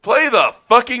the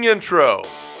fucking intro.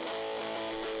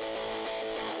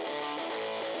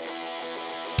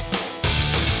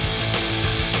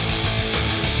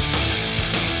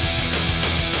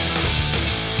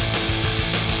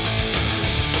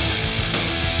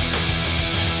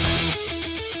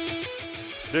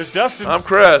 This is Dustin. I'm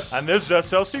Chris. And this is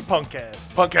SLC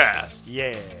Punkcast. Punkcast.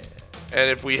 Yeah. And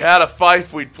if we had a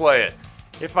fife, we'd play it.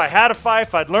 If I had a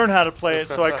fife, I'd learn how to play it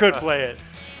so I could play it.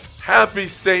 Happy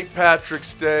St.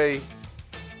 Patrick's Day,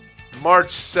 March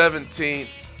 17th,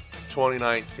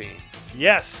 2019.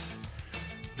 Yes.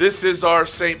 This is our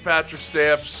St. Patrick's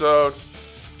Day episode,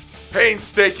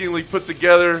 painstakingly put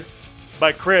together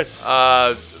By Chris.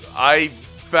 I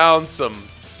found some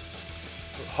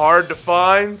hard to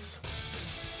finds,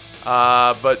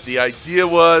 but the idea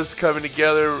was coming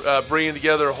together, bringing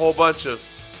together a whole bunch of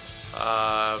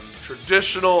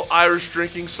traditional Irish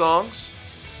drinking songs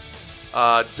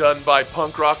done by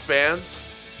punk rock bands,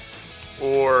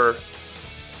 or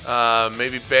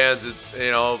maybe bands that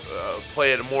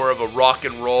play it more of a rock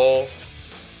and roll,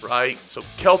 right? So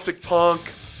Celtic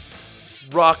punk,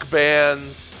 rock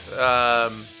bands,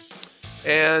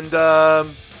 and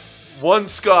one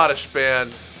Scottish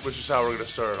band, which is how we're going to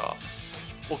start it off.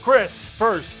 Well, Chris,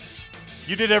 first,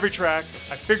 you did every track.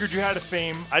 I figured you had a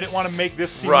theme. I didn't want to make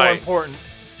this seem more important.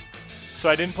 So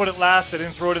I didn't put it last. I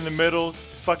didn't throw it in the middle.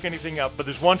 Fuck anything up. But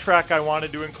there's one track I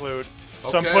wanted to include.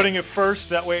 So I'm putting it first.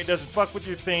 That way it doesn't fuck with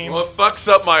your theme. Well, it fucks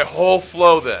up my whole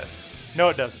flow then. No,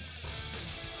 it doesn't.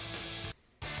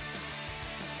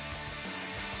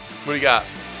 What do you got?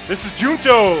 This is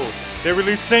Junto. They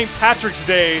released St. Patrick's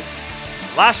Day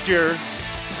last year. And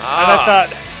I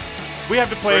thought, we have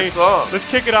to play. Let's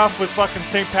kick it off with fucking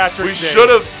St. Patrick's Day. We should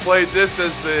have played this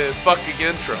as the fucking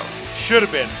intro. Should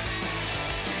have been.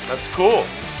 That's cool.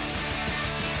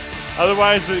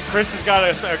 Otherwise, Chris has got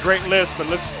a great list, but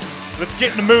let's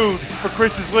get in the mood for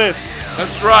Chris's list.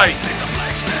 That's right.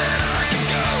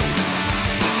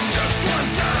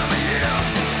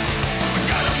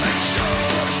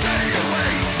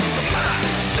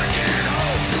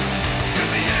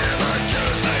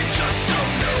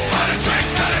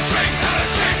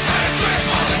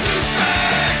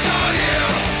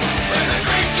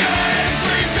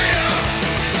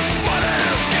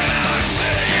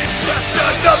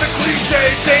 Another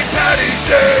cliche St. Paddy's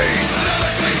Day. Another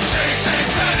cliche St.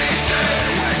 Paddy's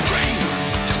Day. When green,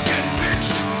 you get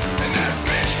bitched, and that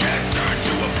bitch can turn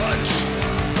to a punch.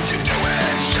 You're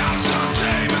doing shots of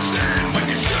Jameson when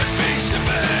you should be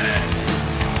sipping it.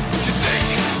 You think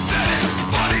that it's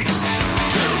funny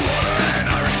to order an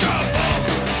Irish couple,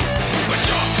 but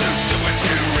you're too stupid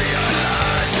to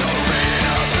realize you're in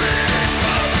a British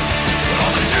pub. But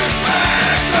all the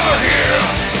douchebags are here,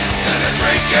 and they're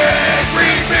drinking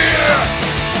green beer.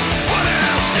 What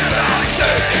else can I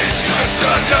say? It's just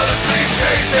another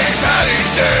cliche St.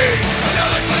 Paddy's Day.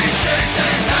 Another cliche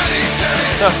St. Paddy's Day.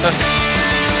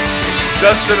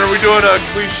 Dustin, are we doing a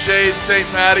cliched St.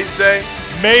 Paddy's Day?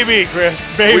 Maybe,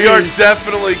 Chris. Maybe. We are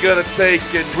definitely gonna take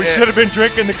We should have been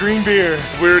drinking the green beer.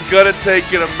 We're gonna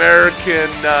take an American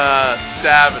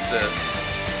stab at this.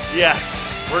 Yes.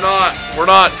 We're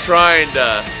not trying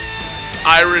to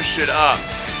Irish it up.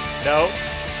 No.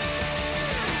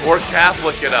 Or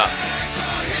Catholic it up.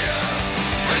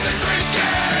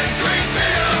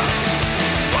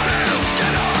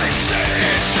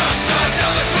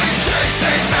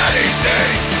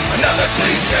 Another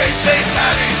cliche St.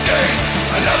 Paddy's Day.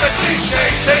 Another cliche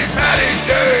St. Paddy's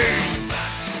Day.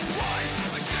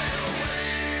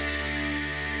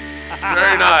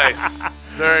 Very nice.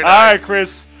 Very nice. All right,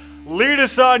 Chris. Lead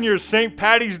us on your St.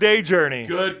 Paddy's Day journey.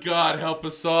 Good God, help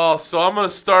us all. So I'm going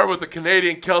to start with a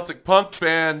Canadian Celtic punk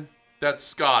band that's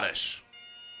Scottish.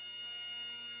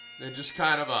 They're just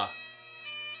kind of a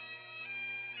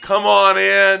come on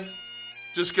in.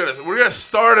 We're gonna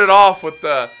start it off with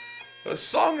a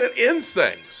song that ends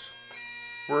things.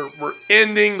 We're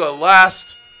ending the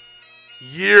last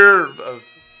year of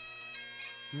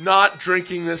not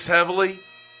drinking this heavily.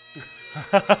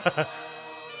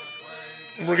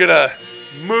 We're gonna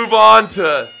move on to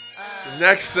the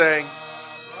next thing.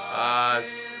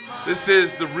 This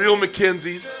is the Real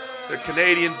McKenzies. They're a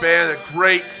Canadian band. They're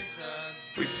great.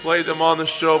 We've played them on the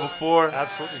show before.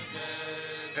 Absolutely.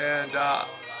 And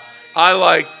I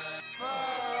like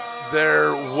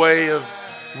their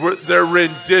their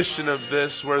rendition of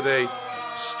this, where they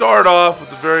start off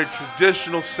with a very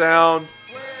traditional sound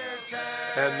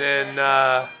and then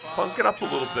punk it up a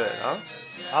little bit, huh?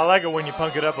 I like it when you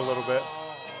punk it up a little bit.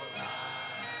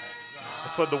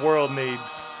 That's what the world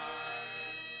needs.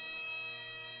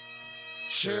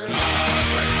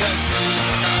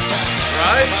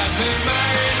 Right?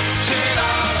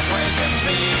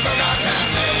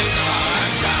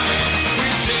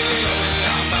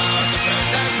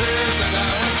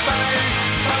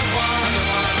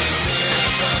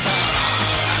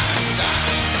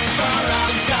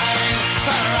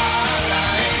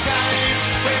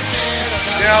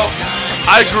 Now,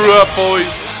 I grew up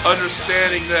always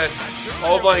understanding that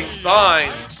Auld Lang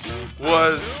Syne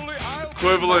was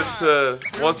equivalent to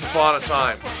Once Upon a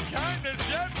Time.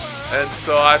 And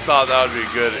so I thought that would be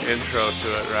a good intro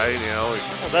to it, right? You know,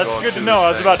 well, that's good to know. I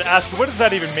was about to ask you, what does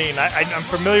that even mean? I'm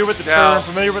familiar with the term,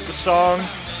 familiar with the song.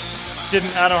 I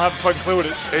don't have a fucking clue what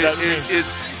that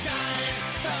means.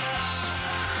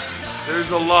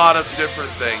 There's a lot of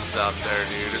different things out there,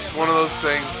 dude. It's one of those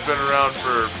things that's been around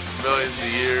for millions of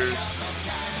years.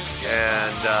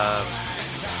 And,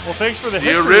 well, thanks for the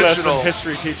history lesson,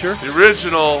 history teacher. The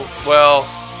original, well,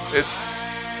 it's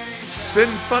in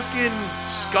fucking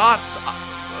Scots.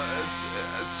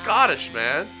 It's Scottish,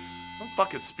 man. I don't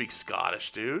fucking speak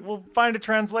Scottish, dude. We'll find a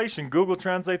translation. Google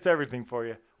translates everything for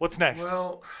you. What's next?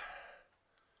 Well,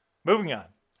 moving on.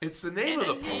 It's the name of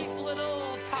the poem.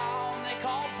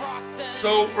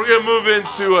 So we're gonna move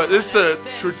into this is a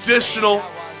traditional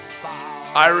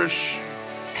Irish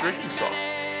drinking song,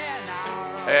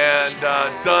 and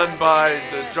done by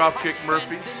the Dropkick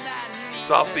Murphys.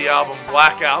 It's off the album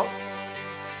Blackout.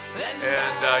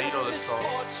 And you know this song.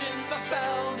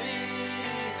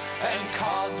 And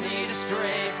caused me to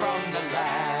stray from the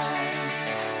land,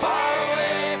 far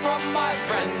away from my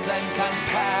friends and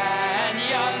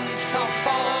companions, to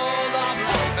follow the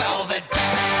velvet band.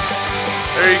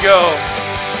 There you go.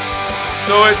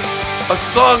 So it's a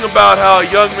song about how a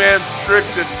young man's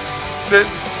tricked and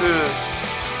sentenced to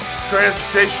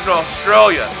transportation to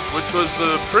Australia, which was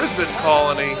a prison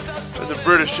colony in the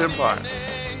British Empire.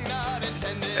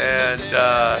 And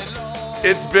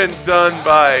it's been done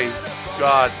by,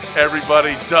 God,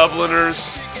 everybody.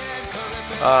 Dubliners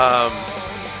are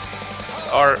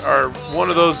one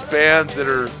of those bands that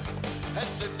are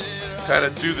kind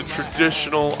of do the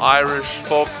traditional Irish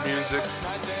folk music.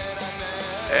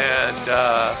 And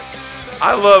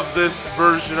I love this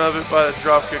version of it by the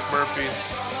Dropkick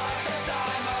Murphys.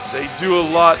 They do a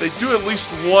lot. They do at least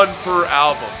one per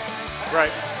album.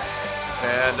 Right.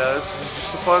 And this is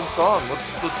just a fun song.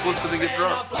 Let's listen and get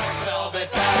drunk. Before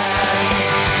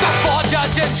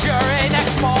judge and jury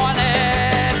next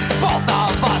morning, both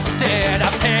of us did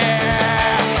appear.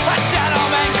 A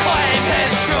gentleman claimed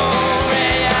his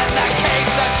jury, and the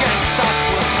case against us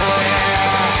was clear.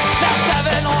 Now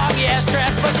 7 long years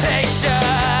transportation,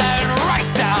 right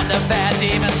down to Van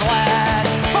Diemen's Land,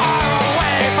 far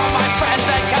away from my friends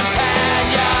and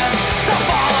companions, to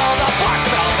follow the Black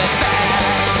Velvet Band.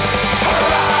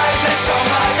 Shone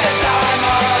like a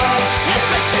diamond. You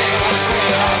think she was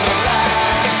real on the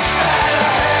land, and her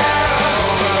hair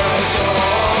over her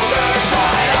shoulder,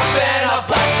 tied up in a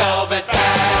black velvet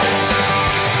band.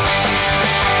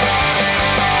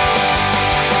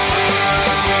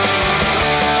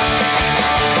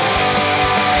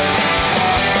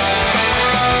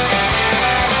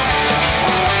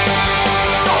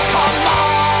 So come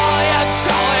on, you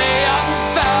jolly young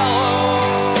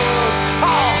fellows,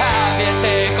 I'll have you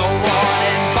take a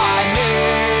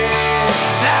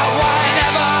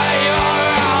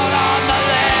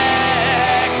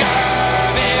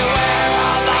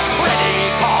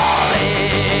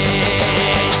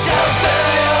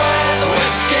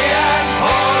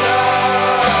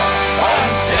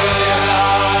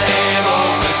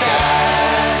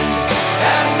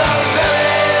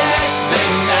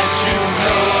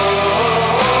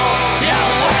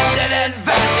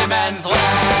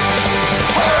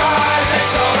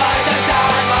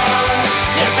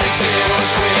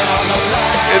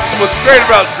What's great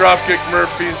about Dropkick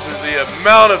Murphys is the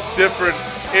amount of different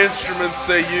instruments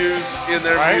they use in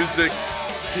their music.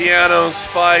 Pianos,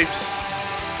 fifes,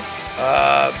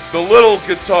 the little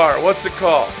guitar. What's it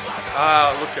called?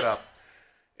 Look it up.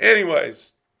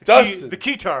 Anyways, Dustin. The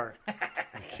keytar. The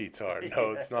keytar.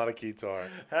 No, it's not a keytar.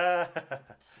 Oh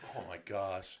my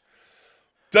gosh.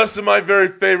 Dustin, my very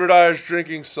favorite Irish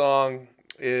drinking song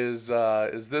is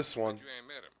this one. You ain't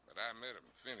met him, but I met him.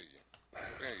 Finnegan.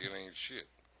 Finnegan ain't shit.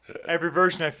 Every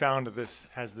version I found of this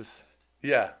has this.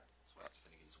 Yeah. That's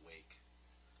Finnegan's Wake.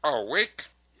 Oh, Wake?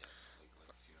 Yes.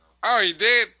 Oh, he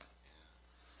did?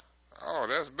 Yeah. Oh,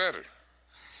 that's better.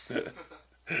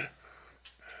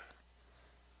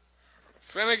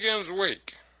 Finnegan's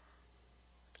Wake.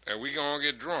 And we gonna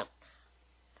get drunk.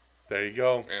 There you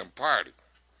go. And party.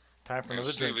 Time for and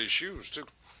another steal drink. his shoes, too.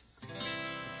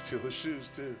 Steal his shoes,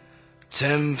 too.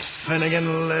 Tim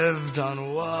Finnegan lived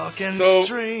on Walking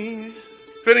Street.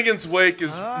 Finnegan's Wake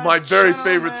is my very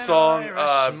favorite song.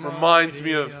 Reminds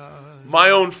me of my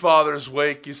own father's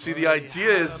wake. You see, the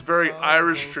idea is very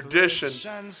Irish tradition.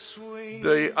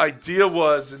 The idea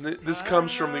was, and this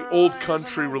comes from the old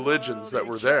country religions that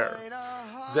were there,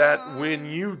 that when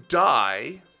you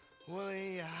die,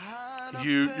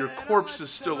 your corpse is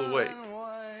still awake.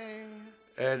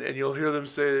 And you'll hear them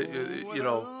say, you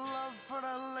know,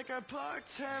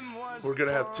 we're going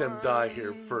to have Tim die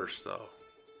here first, though.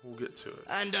 We'll get to it.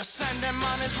 And send him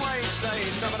on his way,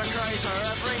 stays over the crater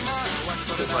every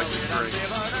month. Tim likes to drink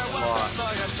a lot.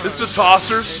 This is the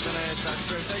Tossers.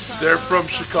 They're from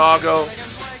Chicago.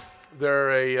 They're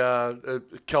a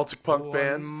Celtic punk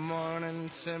band. You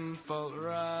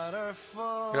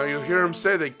know, you'll hear him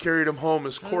say they carried him home,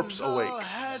 his corpse awake. His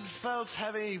head felt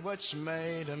heavy, which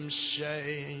made him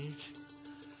shake.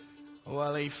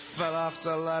 Well, he fell off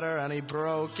the ladder and he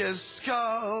broke his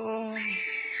skull.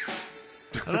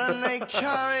 Then they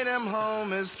carried him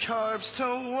home, his corpse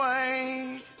to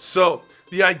wake. So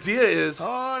the idea is,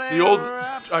 the old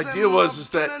idea was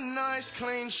that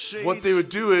what they would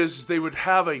do is they would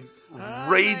have a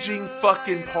raging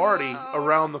fucking party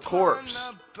around the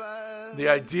corpse. The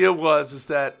idea was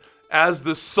that as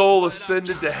the soul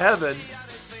ascended to heaven,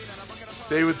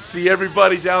 they would see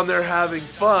everybody down there having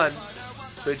fun.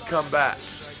 They'd come back.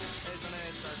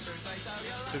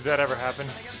 Did that ever happen?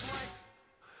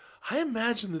 I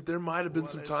imagine that there might have been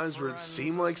some times where it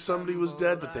seemed like somebody was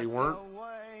dead, but they weren't,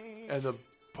 and the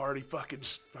party fucking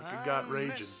got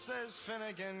raging.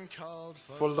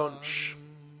 For lunch.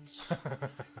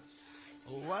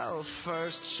 Well,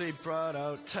 first she brought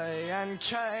out tea and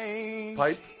cake.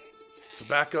 Pipe,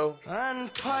 tobacco,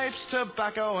 and pipes,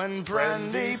 tobacco, and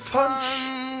brandy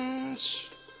punch.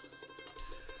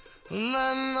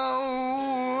 Then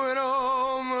the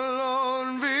widow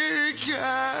Malone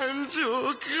began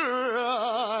to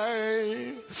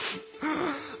cry.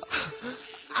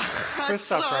 Chris,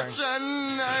 stop Such a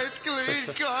nice clean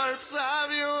corpse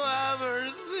have you ever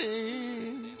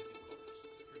seen?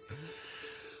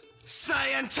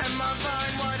 Saying Tim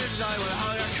Vine, why did I with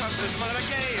all your corpses but a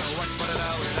gay? What put it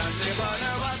out with dancing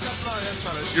partner? What the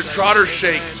fire? Your trotters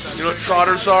shake. You know what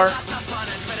trotters are?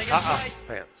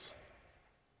 Pants.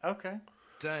 Okay.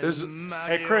 There's,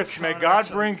 Hey, Chris, may God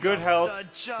bring good health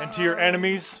into your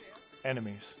enemies'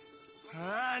 enemies.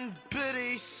 And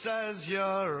Biddy says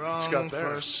you're wrong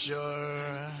for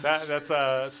sure. That's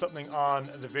something on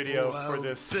the video for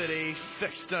this. Biddy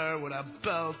fixed her with a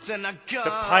belt and a gun.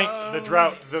 The pint, the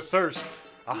drought, the thirst.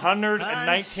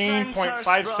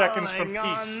 119.5 seconds from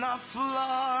peace.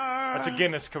 That's a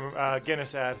Guinness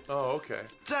ad. oh, okay.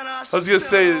 I was going to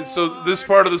say, so this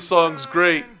part of the song's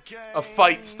great. A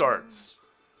fight starts.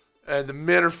 And the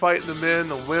men are fighting the men,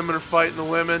 the women are fighting the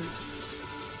women.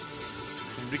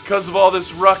 And because of all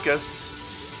this ruckus,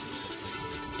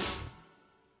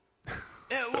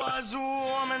 it was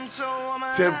woman to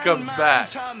woman, Tim comes back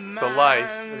to life.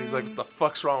 And he's like, what the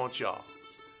fuck's wrong with y'all?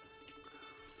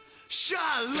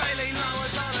 Lately, now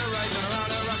it's on the rise and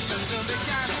around the rocks and soon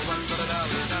began. One for the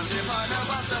dollars, dance your partner,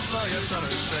 what the floor, your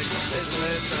shoulders shake. Isn't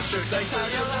it the truth? They tell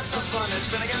you lots of fun. It's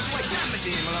been against Wake and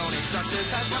McGee Maloney. Ducked his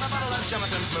head when a bottle of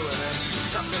Jameson flew it in.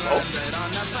 Stopped and landed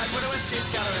on that bag with a whiskey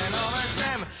scattering over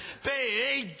Tim.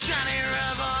 B. Johnny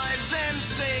revives and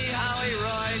see how he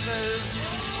rises.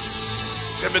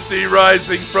 Timothy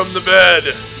rising from the bed.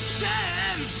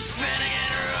 Tim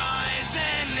Finnegan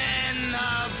rising in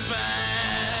the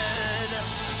bed.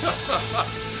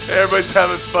 Everybody's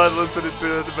having fun listening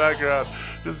to it in the background.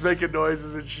 Just making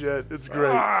noises and shit. It's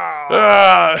great. What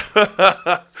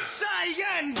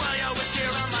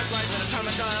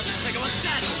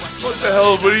the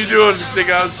hell? What are you doing? You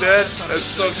think I was dead? That's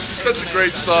such a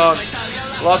great song.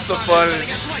 Lots of fun.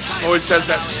 It always has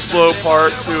that slow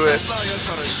part to it.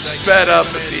 Sped up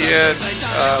at the end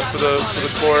for the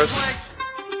chorus.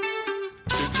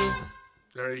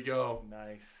 There you go.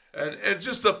 Nice. And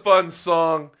just a fun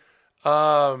song.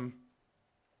 You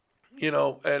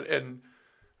know, and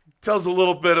tells a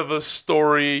little bit of a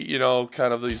story, you know,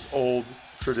 kind of these old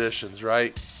traditions,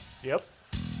 right? Yep.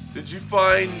 Did you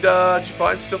find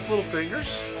Stiff Little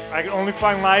Fingers? I can only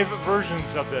find live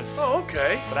versions of this. Oh,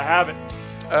 okay. But I haven't.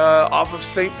 Off of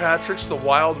St. Patrick's, the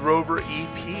Wild Rover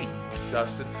EP,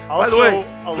 Dustin. Also, by the way,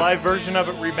 a live version of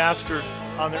it remastered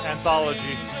on their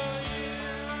anthology.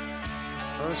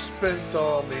 I spent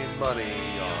all me money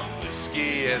on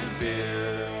whiskey and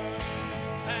beer.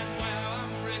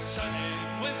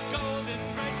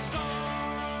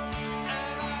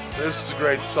 This is a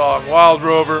great song, Wild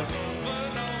Rover.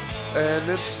 And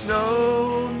it's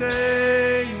no,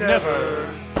 nay, never.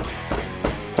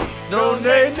 No,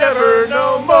 nay, never,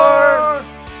 no more.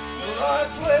 Will I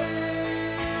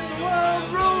play the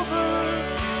Wild Rover?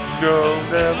 No,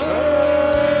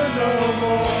 never, no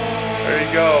more. There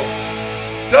you go.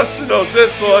 Dustin knows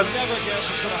this one. Never guess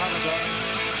what's gonna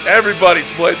happen. Everybody's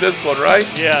played this one, right?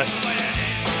 Yes.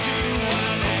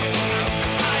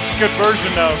 good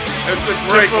version of. It's a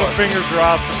great Little one. Fingers are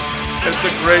awesome. It's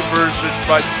a great version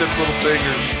by Stiff Little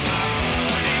Fingers.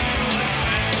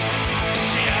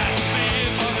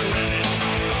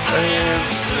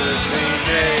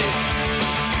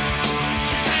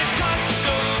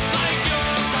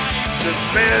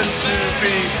 Demand to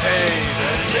be paid.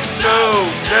 And it's no,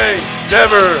 nay,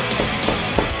 never.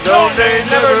 No, nay,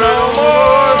 never, no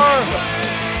more.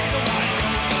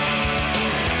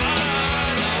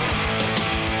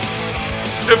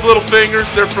 Stiff Little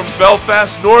Fingers, they're from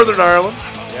Belfast, Northern Ireland.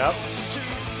 Yep.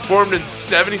 Formed in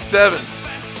 77.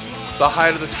 The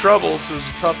height of the Troubles. It was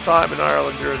a tough time in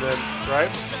Ireland during then. Right?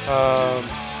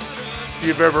 If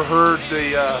you've ever heard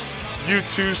the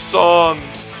U2 song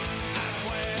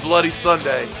Bloody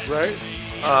Sunday, Right?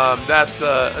 that's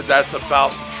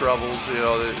about the Troubles, you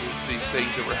know, these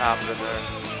things that were happening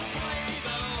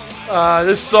there.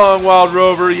 This song, Wild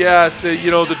Rover, yeah, it's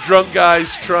the drunk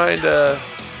guy's trying to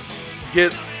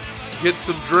get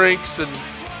some drinks,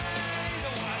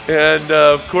 and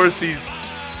of course he's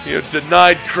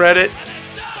denied credit.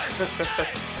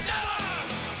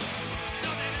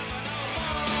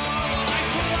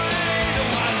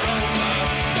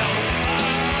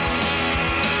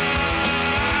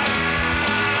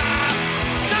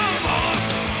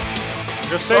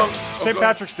 St.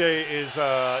 Patrick's Day is,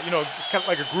 kind of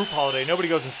like a group holiday. Nobody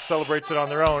goes and celebrates it on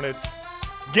their own. It's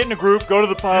get in a group, go to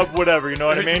the pub, whatever. You know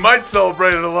what I mean? You might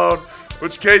celebrate it alone, in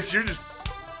which case you're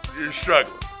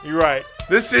struggling. You're right.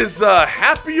 This is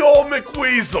Happy Old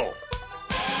McWeasel.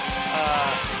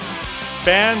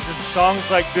 Bands and songs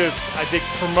like this, I think,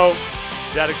 promote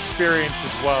that experience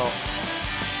as well.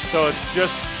 So it's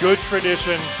just good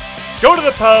tradition. Go to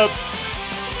the pub,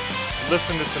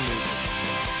 listen to some music.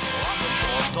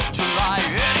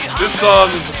 This song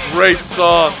is a great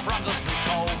song.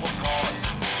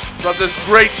 It's about this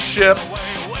great ship. It's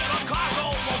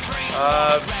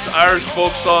an Irish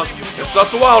folk song. It's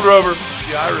not the Wild Rover, it's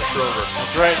the Irish Rover.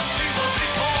 That's right.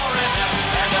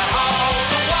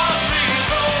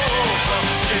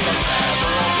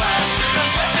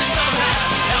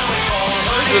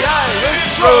 The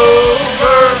Irish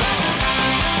Rover.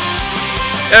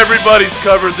 Everybody's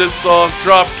covered this song.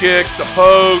 Dropkick, the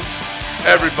Pogues,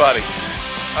 everybody.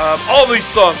 All these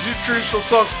songs, these traditional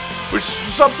songs, which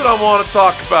is something I want to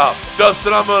talk about.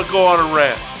 Dustin, I'm going to go on a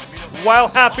rant. While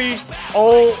Happy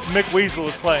Old McWeasel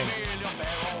is playing.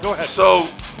 Go ahead. So,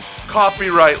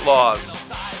 copyright laws.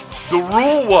 The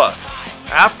rule was,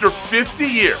 after 50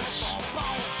 years,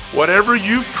 whatever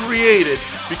you've created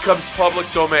becomes public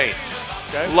domain.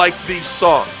 Okay. Like these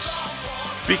songs.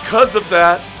 Because of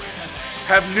that,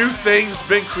 have new things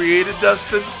been created,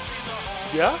 Dustin?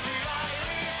 Yeah?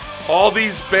 All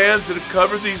these bands that have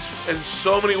covered these in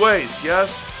so many ways,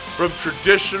 yes? From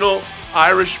traditional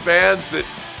Irish bands that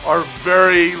are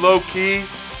very low-key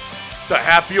to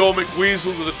Happy Old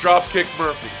McWeasel to the Dropkick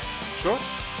Murphys. Sure.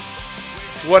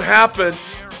 What happened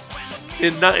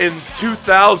in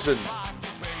 2000,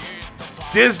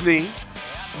 Disney,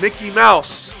 Mickey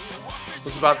Mouse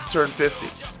was about to turn 50.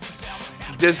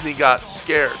 Disney got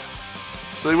scared.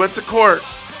 So they went to court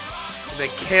and they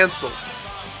canceled.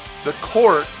 The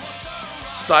court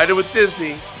sided with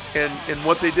Disney, and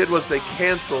what they did was they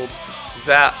canceled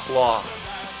that law.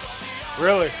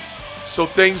 Really? So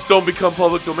things don't become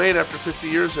public domain after 50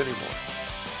 years anymore.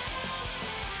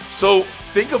 So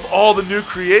think of all the new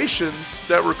creations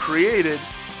that were created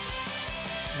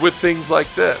with things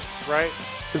like this. Right.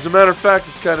 As a matter of fact,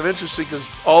 it's kind of interesting because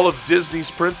all of Disney's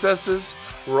princesses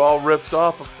were all ripped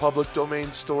off of public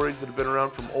domain stories that have been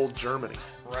around from old Germany.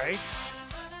 Right.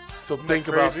 So think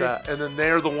about crazy? that. And then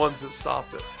they're the ones that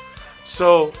stopped it.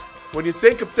 So when you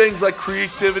think of things like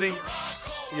creativity,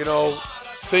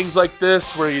 things like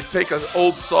this where you take an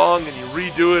old song and you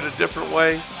redo it a different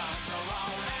way,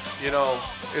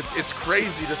 it's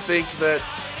crazy to think that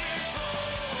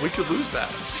we could lose that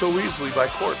so easily by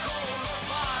courts.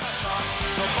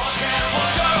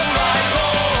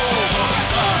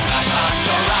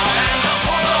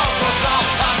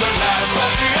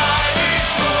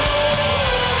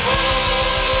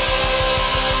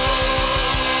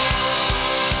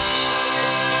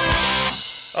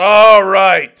 All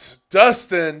right,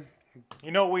 Dustin.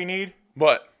 You know what we need?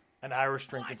 What? An Irish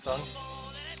drinking song.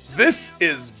 This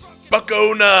is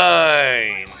Bucko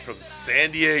 9 from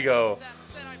San Diego.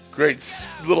 Great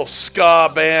little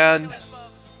ska band.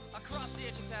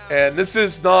 And this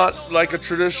is not like a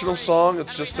traditional song,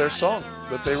 it's just their song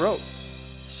that they wrote.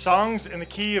 Songs in the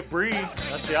Key of Bree.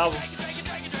 That's the album.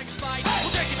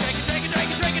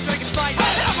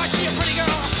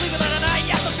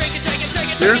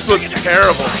 Here's what's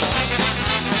terrible.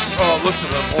 Oh, listen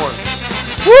to them horns.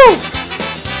 Woo!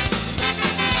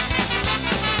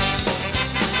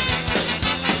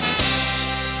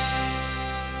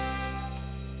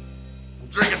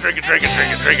 drink it, drink it,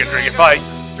 drink it, drink it, drink it, fight.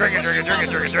 Drink it, drink it, drink it,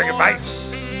 drink it, drink it, fight.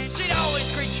 She'd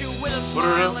always greet you with a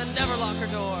smile and never lock her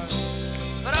door.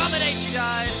 But on the day she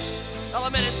died, all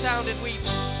the men in town did weep.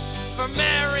 For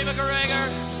Mary McGregor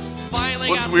finally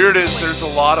What's got weird some is sleep. there's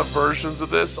a lot of versions of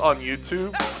this on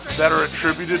YouTube that are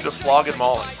attributed to Flogging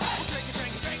Molly.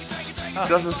 It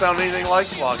doesn't sound anything like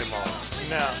Flogging Molly.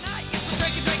 No.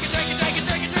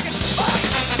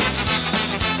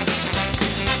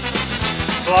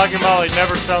 Flogging Molly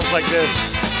never sounds like this.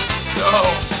 No.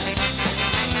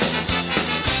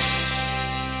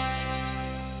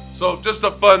 So just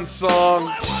a fun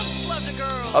song.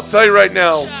 I'll tell you right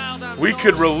now, we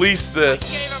could release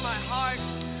this.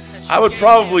 I would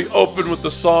probably open with the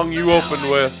song you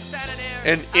opened with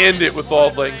and end it with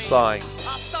Auld Lang Syne.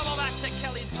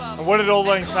 And what did Auld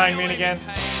Lang Syne mean again?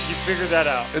 You figured that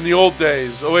out. In the old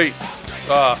days. Oh wait.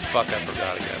 Ah, fuck, I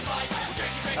forgot again.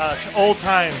 To old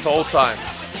times. To old times.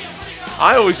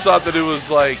 I always thought that it was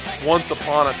like Once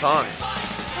Upon a Time.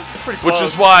 Pretty Which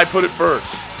close. is why I put it first.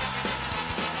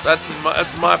 That's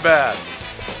my bad.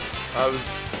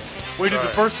 We did the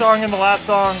first song and the last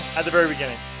song at the very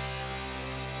beginning.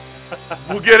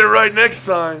 We'll get it right next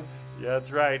time. Yeah,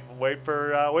 that's right. Wait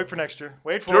for next year.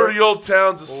 Wait for Dirty it. Old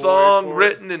Town's a We'll song wait for it.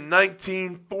 written in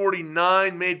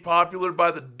 1949, made popular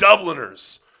by the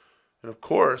Dubliners. And of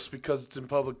course, because it's in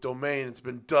public domain, it's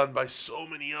been done by so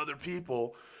many other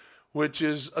people, which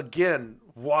is, again,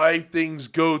 why things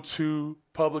go to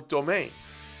public domain.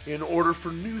 In order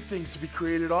for new things to be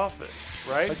created off it.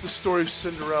 Right? Like the story of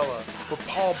Cinderella, or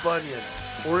Paul Bunyan,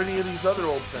 or any of these other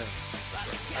old things.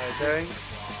 Okay?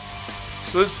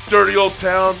 So this is Dirty Old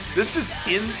Town. This is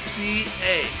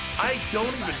NCA. I don't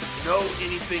even know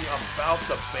anything about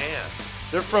the band.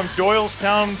 They're from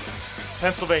Doylestown,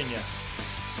 Pennsylvania.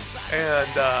 And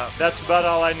That's about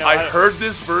all I know. I heard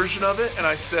this version of it, and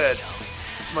I said,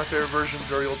 this is my favorite version of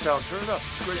Dirty Old Town. Turn it up.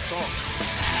 It's a great song.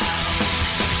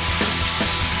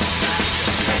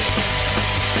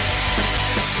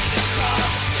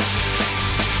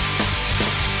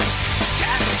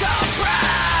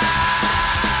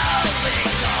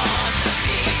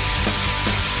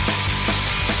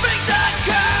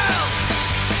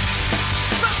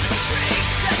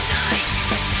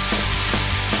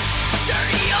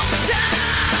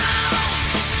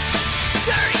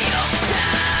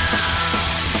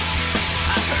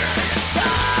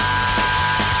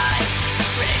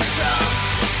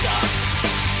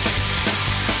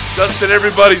 Dustin,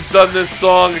 everybody's done this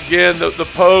song again. The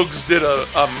Pogues did an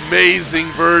amazing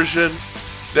version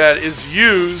that is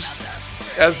used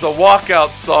as the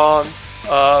walkout song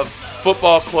of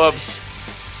football clubs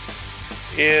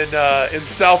in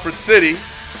Salford City,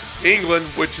 England,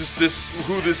 which is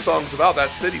who this song's about.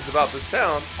 That city's about this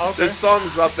town. Okay. This song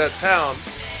is about that town.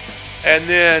 And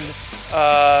then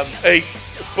a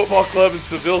football club in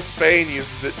Seville, Spain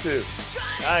uses it too.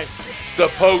 Nice. The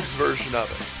Pogues version of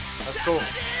it. That's cool.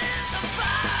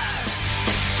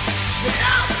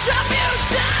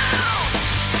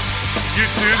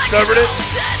 U2's covered it.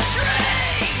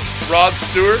 Rod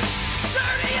Stewart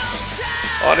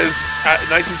on his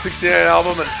 1969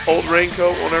 album, An Old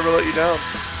Raincoat Will Never Let You Down.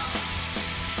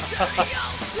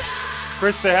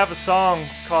 Chris, they have a song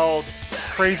called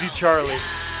Crazy Charlie.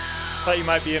 Thought you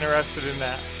might be interested in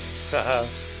that.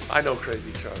 I know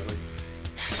Crazy Charlie.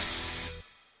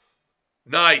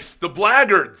 Nice. The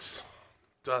Blackguards.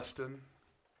 Dustin.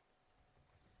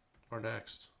 Or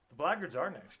next. The Blackguards are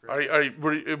next, Chris.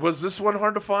 Was this one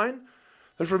hard to find?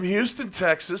 They're from Houston,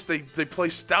 Texas. They play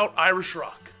stout Irish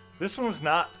rock. This one was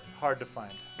not hard to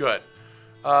find. Good.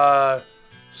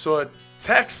 So a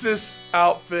Texas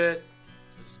outfit.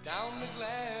 The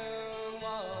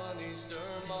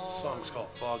song's called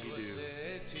Foggy Dew.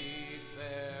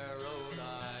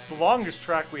 It's the longest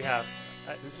track we have.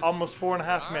 Almost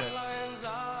 4.5 minutes.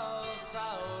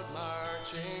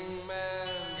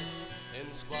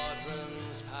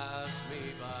 Squadrons pass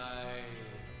me by.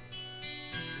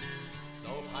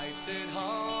 No pipes did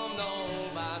hum, no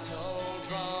battle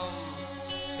drum.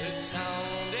 It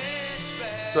sounded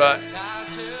shred So,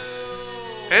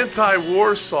 tattoo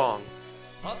anti-war song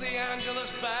of the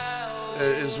Angelus bell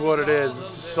is what it is.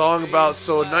 It's a song about,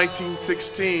 so in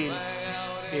 1916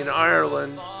 in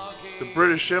Ireland, the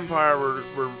British Empire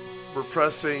were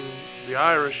pressing the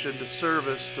Irish into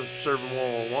service to serve in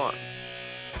World War I.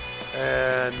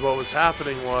 And what was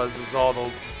happening was all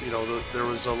the, there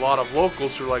was a lot of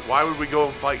locals who were like, why would we go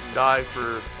and fight and die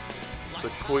for the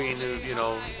queen, who,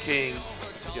 the king,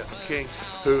 yes, the king,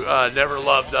 who never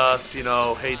loved us,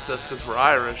 hates us because we're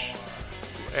Irish.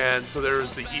 And so there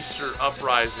was the Easter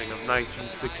Uprising of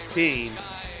 1916,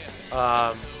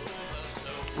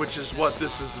 which is what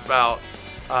this is about.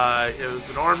 It was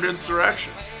an armed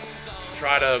insurrection to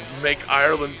try to make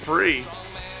Ireland free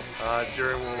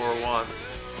during World War I.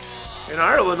 In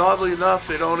Ireland, oddly enough,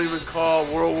 they don't even call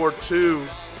World War II,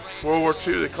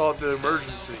 they call it the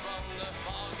emergency.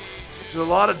 There's a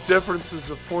lot of differences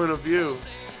of point of view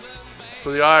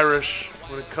for the Irish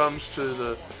when it comes to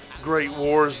the great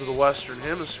wars of the Western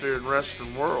Hemisphere and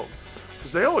Western world.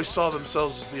 Because they always saw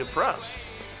themselves as the oppressed.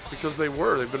 Because they've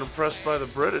been oppressed by the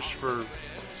British for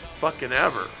fucking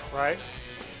ever. Right.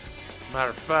 Matter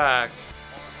of fact,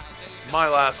 my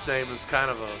last name is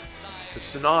kind of is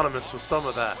synonymous with some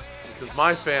of that. Because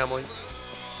my family,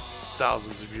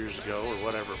 thousands of years ago, or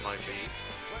whatever it might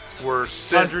be, were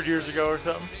sent... 100 years ago or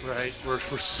something? Right. Were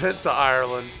sent to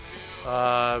Ireland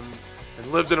and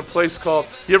lived in a place called...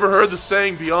 You ever heard the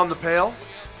saying, beyond the pale?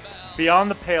 Beyond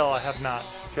the pale, I have not.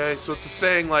 Okay, so it's a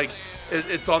saying like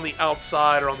it's on the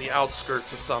outside or on the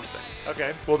outskirts of something.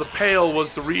 Okay. Well, the Pale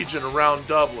was the region around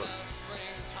Dublin.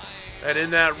 And in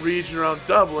that region around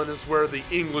Dublin is where the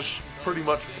English, pretty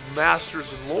much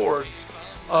masters and lords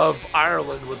of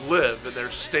Ireland, would live in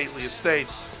their stately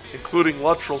estates, including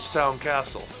Luttrellstown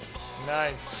Castle.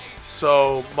 Nice.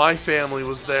 So my family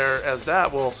was there as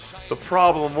that. Well, the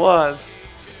problem was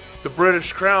the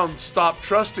British Crown stopped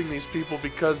trusting these people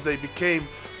because they became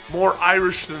more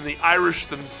Irish than the Irish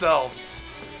themselves,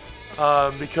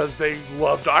 because they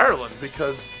loved Ireland,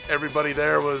 because everybody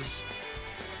there was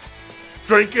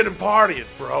drinking and partying,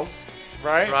 bro.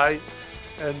 Right?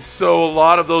 And so a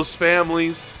lot of those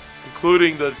families,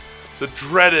 including the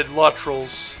dreaded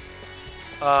Luttrells,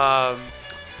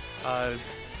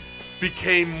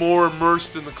 became more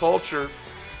immersed in the culture.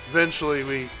 Eventually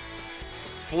we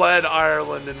fled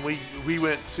Ireland and we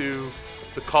went to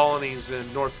the colonies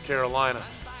in North Carolina.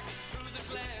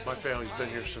 My family's been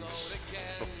here since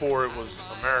before it was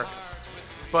America.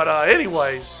 But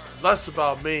anyways, less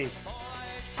about me.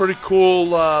 It's a pretty cool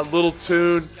little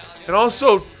tune. And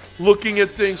also looking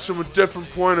at things from a different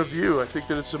point of view. I think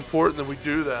that it's important that we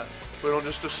do that. We don't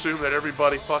just assume that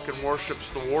everybody fucking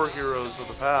worships the war heroes of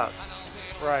the past.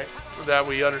 Right. That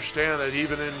we understand that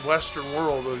even in Western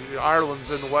world,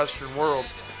 Ireland's in the Western world,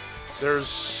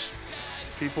 there's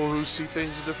people who see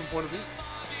things a different point of view.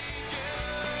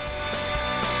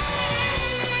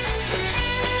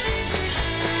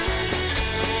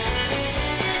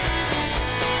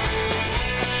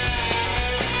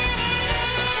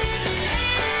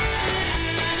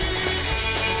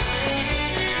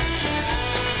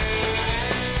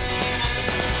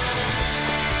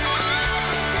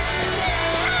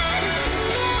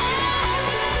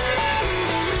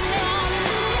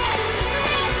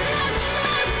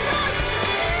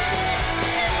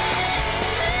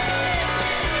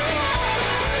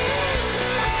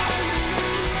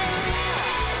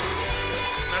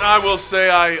 I will say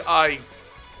I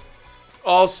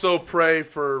also pray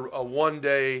for a one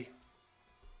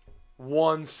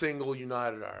single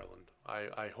united Ireland.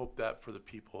 I hope that for the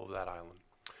people of that island.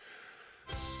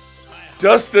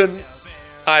 Dustin,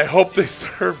 I Hope They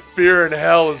Serve Beer in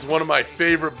Hell is one of my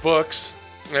favorite books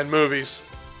and movies.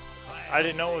 I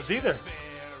didn't know it was either.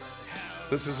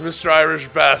 This is Mr. Irish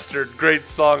Bastard. Great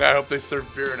song, I Hope They Serve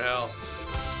Beer in Hell.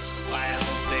 I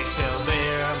hope they sell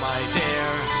beer, my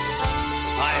dear.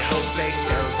 I hope they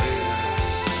sell beer.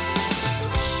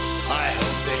 I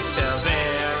hope they sell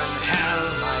beer in hell,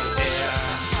 my dear.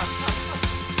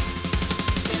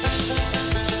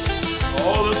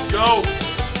 Oh, let's go.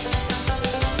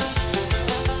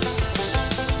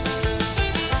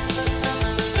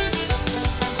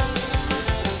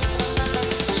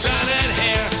 Stranded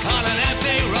here on an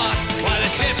empty rock while the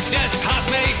ships just pass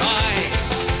me by.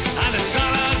 And the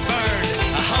sun has burned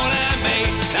a hole in me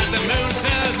that the moon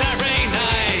fills every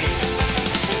night.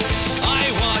 I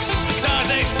watch stars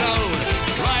explode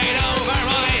right over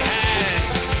my head.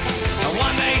 And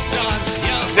one day, son,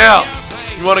 you'll Now,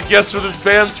 you want to guess where this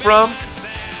band's from?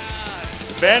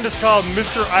 The band is called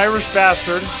Mr. Irish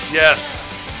Bastard. Yes.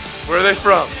 Where are they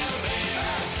from?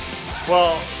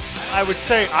 Well, I would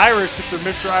say Irish if they're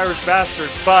Mr. Irish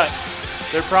Bastards, but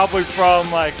they're probably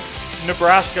from like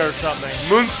Nebraska or something.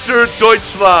 Münster,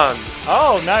 Deutschland.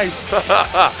 Oh, nice.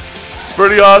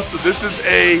 Pretty awesome. This is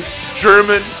a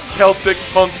German Celtic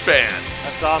punk band.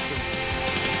 That's awesome.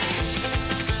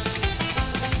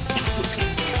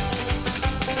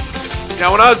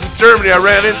 Now, when I was in Germany, I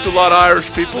ran into a lot of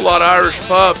Irish people, a lot of Irish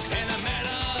pubs.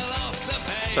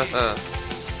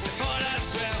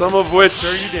 Some of which...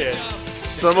 Sure you did.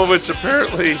 Some of which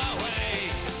apparently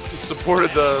supported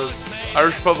the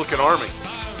Irish Republican Army.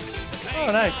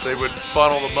 Oh, nice. They would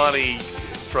funnel the money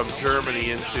from Germany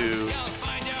into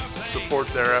support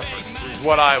their efforts, is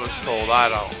what I was told. I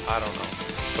don't know.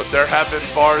 But there have been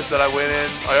bars that I went in,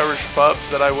 Irish pubs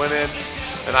that I went in,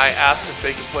 and I asked if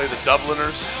they could play the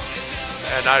Dubliners.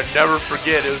 And I'd never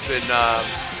forget, it was in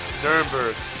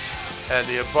Nuremberg. And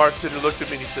the bartender looked at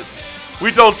me and he said,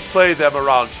 "We don't play them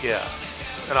around here."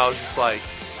 And I was just like,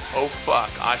 oh fuck,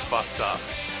 I fucked up.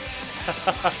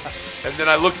 And then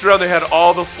I looked around, they had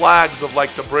all the flags of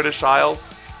like the British Isles,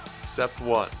 except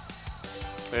one.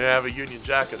 They didn't have a Union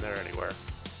Jack in there anywhere.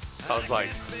 I was like,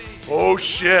 oh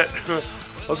shit. I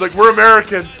was like, we're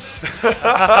American.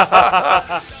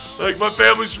 Like, my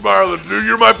family's from Ireland, dude,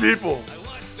 you're my people.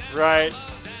 Right.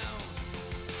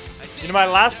 You know, my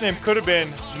last name could have been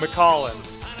McCollin.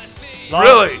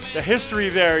 Really? The history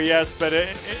there, yes, but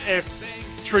if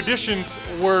traditions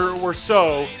were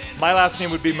so, my last name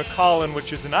would be McCollin,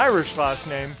 which is an Irish last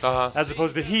name, as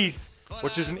opposed to Heath,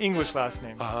 which is an English last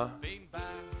name. I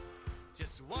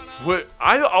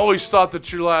always thought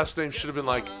that your last name should have been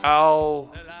like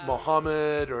Al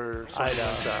Muhammad or something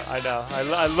like that. I know.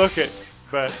 I look it,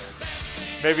 but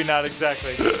maybe not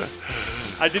exactly.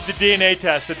 I did the DNA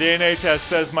test. The DNA test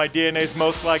says my DNA is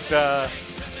most like the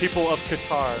people of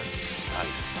Qatar.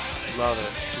 Nice. Love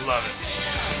it. Love it.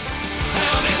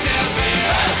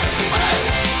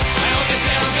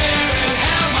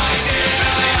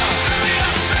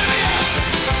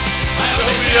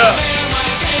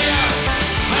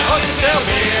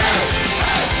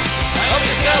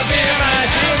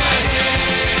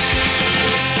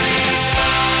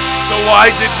 So why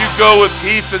did you go with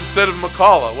Heath instead of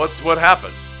McCullough? What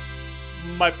happened?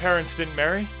 My parents didn't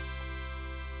marry.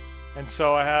 And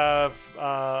so I have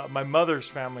my mother's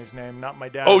family's name, not my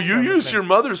dad's. Oh, you family's used name. your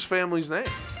mother's family's name.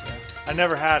 Yeah. I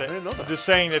never had it. I didn't know that. I'm just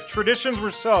saying, if traditions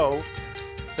were so,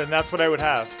 then that's what I would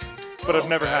have. But I've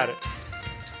never had it.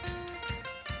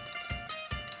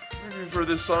 You've heard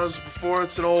this song before.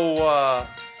 It's an old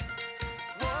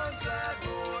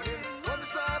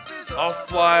I'll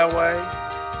Fly Away.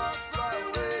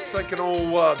 It's like an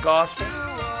old gospel.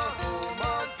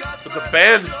 But the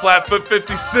band is Flatfoot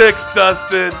 56,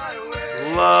 Dustin.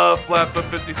 Love Flatfoot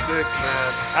 56,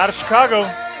 man. Out of Chicago.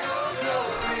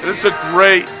 This is a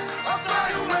great,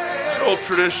 it's an old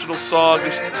traditional song.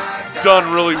 Just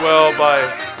done really well by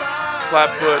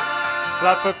Flatfoot.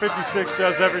 Flatfoot 56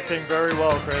 does everything very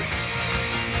well, Chris.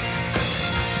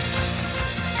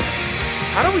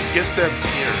 How do we get them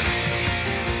here?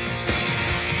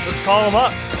 Let's call them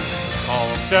up. Just call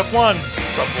them. Step one.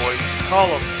 What's up, boys? Call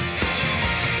them.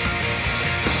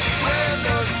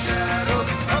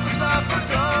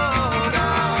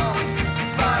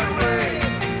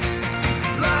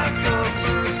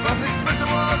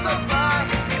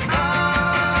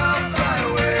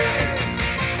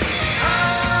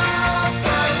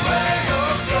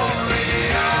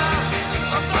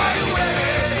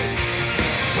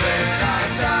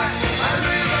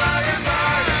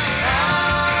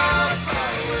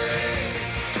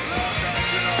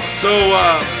 So,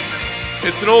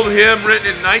 it's an old hymn written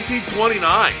in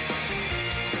 1929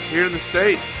 here in the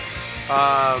States.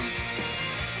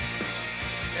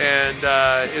 And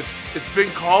it's been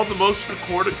called the most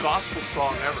recorded gospel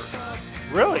song ever.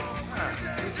 Really?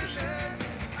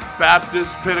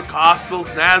 Baptists,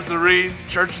 Pentecostals, Nazarenes,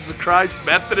 Churches of Christ,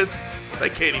 Methodists, they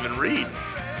can't even read.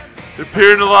 They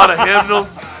appear in a lot of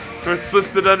hymnals, where it's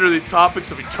listed under the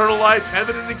topics of eternal life,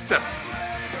 heaven, and acceptance.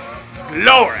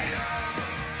 Glory!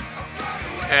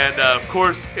 And, of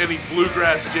course, any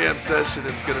bluegrass jam session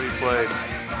that's going to be played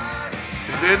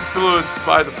is influenced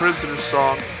by the Prisoner's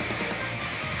song.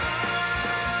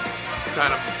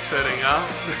 Kind of fitting, huh?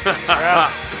 Yeah.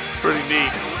 Pretty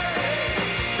neat.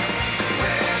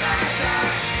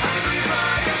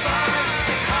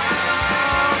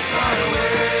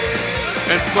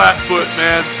 And Flatfoot,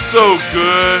 man, so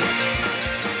good.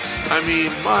 I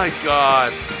mean, my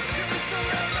God.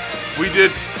 We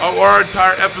did our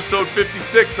entire episode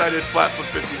 56. I did Flatfoot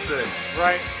 56.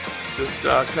 Right. Just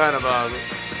kind of a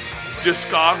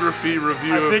discography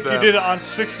review of them. I think you did it on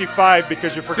 65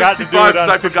 because you forgot to do it on 65 because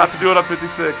I 56. forgot to do it on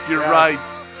 56. You're Yes.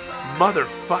 right.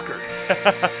 Motherfucker.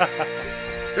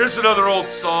 Here's another old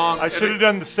song. I should have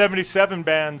done the 77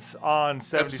 bands on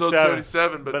 77. Episode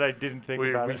 77, but I didn't think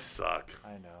about we it. suck.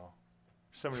 I know.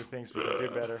 So many things we could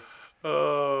do better.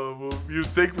 Oh, well, you'd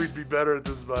think we'd be better at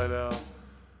this by now.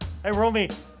 Hey, we're only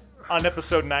on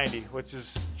episode 90, which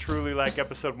is truly like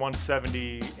episode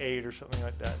 178 or something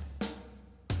like that.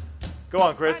 Go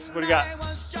on, Chris. What do you got? I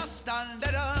was just a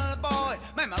little boy.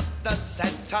 My mother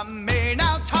said to me,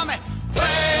 "Now, Tommy,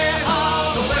 way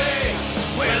all the way,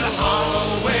 will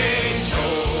all the way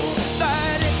through.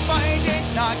 That if I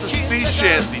did not It's a kiss sea the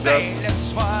shanty, girl, Dustin. my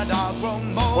lips would all grow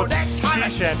mold." What's a sea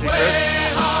shanty, Chris?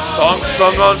 Songs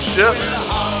sung on ships.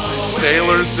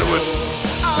 sailors that would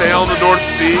sail in the North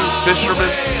Sea, fishermen,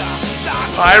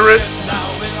 pirates,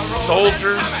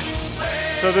 soldiers.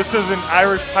 So this is an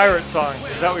Irish pirate song.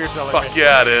 Is that what you're telling me? Fuck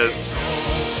yeah, it is.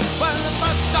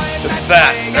 It's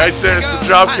that. Right there. It's the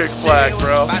dropkick flag,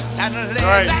 bro.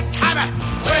 Right.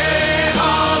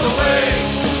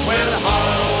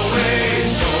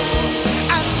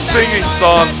 Singing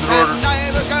songs in order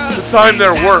to time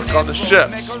their work on the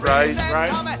ships, right?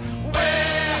 Right.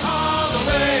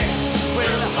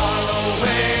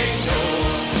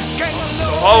 So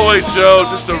Holloway Joe,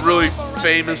 just a really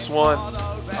famous one.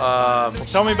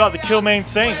 Tell me about the Kilmaine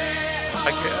Saints.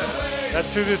 I can't.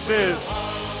 That's who this is.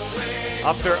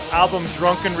 Off their album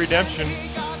Drunken Redemption.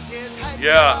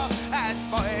 Yeah.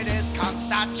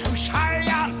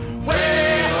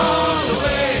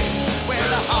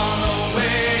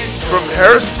 From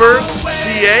Harrisburg,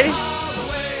 PA.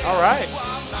 All right.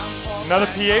 Another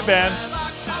PA band.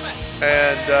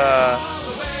 And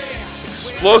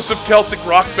explosive Celtic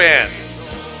rock band.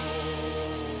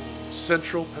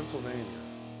 Central Pennsylvania.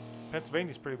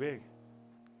 Pennsylvania's pretty big.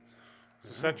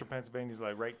 So central Pennsylvania's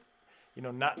like right,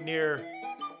 not near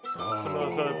some of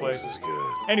those other places. This is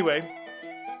good. Anyway,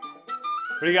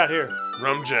 what do you got here?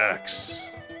 Rum Jacks.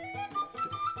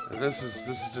 And this is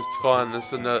just fun. This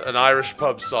is an Irish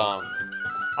pub song.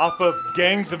 Off of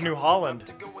Gangs of New Holland.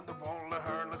 Isn't that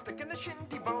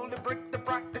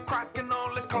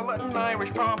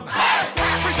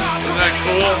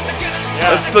cool? Yeah.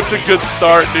 That's such a good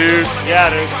start, dude. Yeah,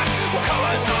 it is.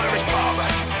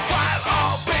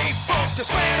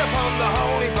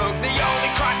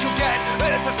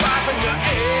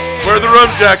 Where are the Rum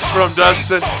Jacks from,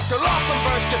 Dustin?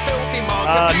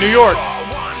 New York.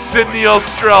 Sydney,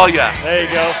 Australia. There you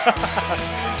go.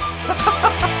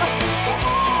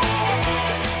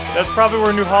 That's probably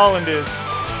where New Holland is.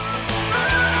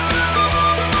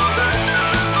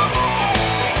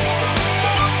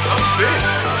 Must be.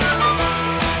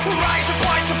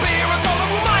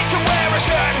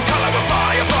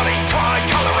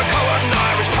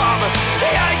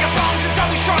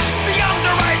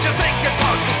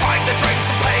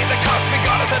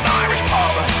 An Irish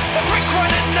pub. The quick run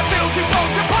in the filthy dog,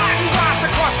 the black and grass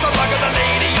across the lug of the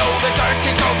lady, oh the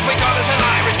dirty dog, we got us an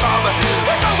Irish pub.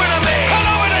 It's over to me,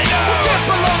 and over to you. We'll skip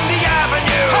along the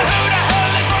avenue, and who the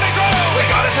hell is running through? We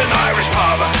got us an Irish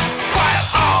pub. Quiet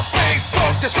up, big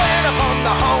fuck, to swear upon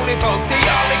the holy book. The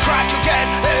only crack you get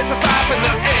is a slap in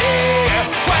the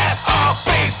ear. Quiet up,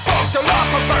 big fuck, to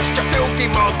laugh and burst your filthy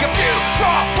mug. If you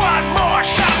drop one more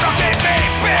shot, I'll give me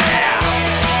beer.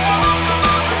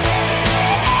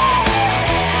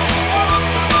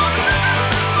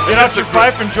 Get out your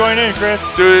pipe and join in, Chris.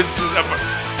 Dude,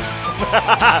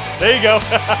 there you go.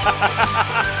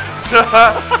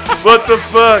 what the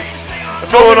fuck? What's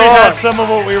going We on? had some of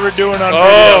what we were doing on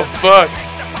Oh, video. fuck.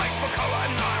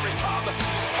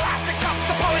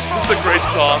 This is a great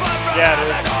song. Yeah, it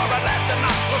is.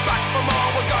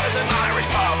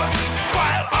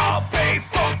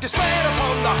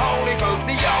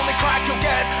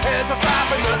 A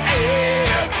slap in the ear.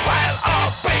 Well,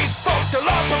 I'll be fucked. I'll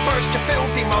up first, you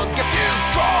filthy monk. If you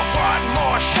draw one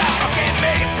more shot, I'll give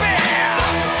me beer.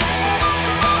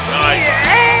 Nice.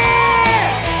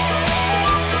 Yeah.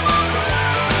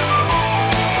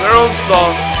 Their own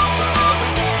song.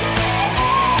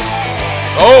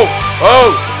 Oh,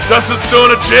 Dustin's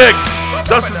doing a jig.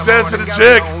 Dustin's dancing a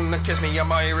jig. Kiss me,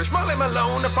 I'm Irish. Molly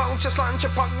Malone, a bunch of slant, you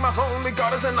punk my home. We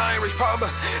got us an Irish pub.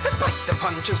 Spike the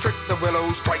punches, trick the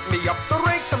willows, strike me up the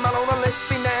rakes and mellow the lip.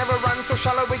 He never ran so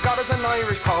shallow. We got us an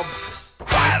Irish pub.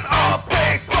 Well, oh,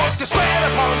 big fuck, to swear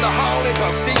upon the holy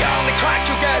book. The only crack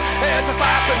you get is a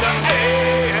slap in the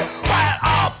ear. Well,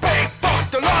 oh, big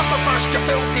fuck, to love me first, you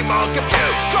filthy mug. If you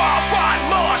draw one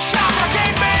more shot, I'll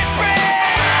give me beer.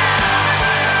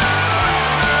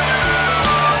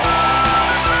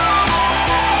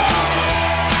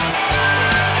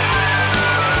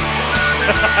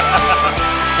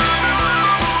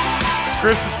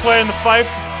 Chris is playing the fife.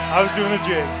 I was doing the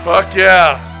jig. Fuck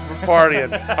yeah. We're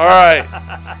partying. All right.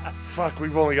 Fuck,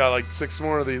 we've only got like 6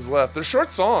 more of these left. They're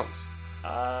short songs.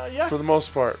 Yeah. For the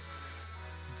most part.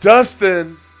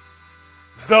 Dustin.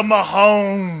 The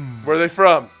Mahomes. Where are they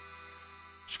from?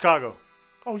 Chicago.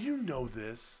 Oh, you know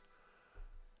this.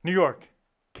 New York.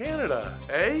 Canada,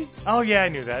 eh? Oh, yeah, I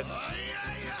knew that.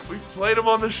 We played them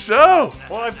on the show.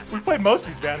 Well, we played most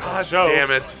of these bands on the God show.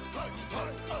 damn it.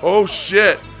 Oh,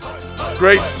 shit.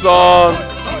 Great song.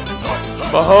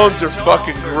 Mahomes are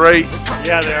fucking great.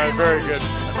 Yeah, they are very good.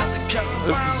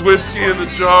 This is Whiskey in the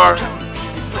Jar.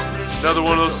 Another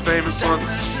one of those famous ones.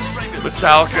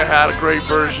 Metallica had a great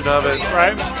version of it.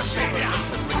 Right?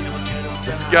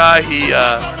 This guy, he's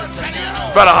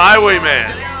about a highwayman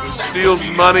who steals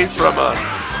money from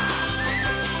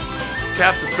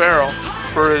Captain Farrell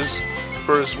for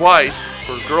his wife,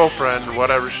 for girlfriend, or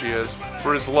whatever she is,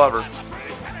 for his lover.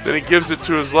 Then he gives it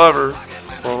to his lover.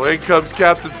 Well, in comes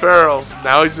Captain Farrell.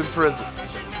 Now he's in prison.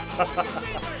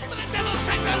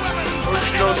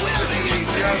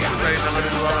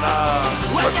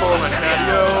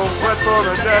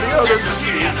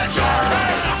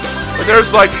 And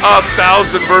there's like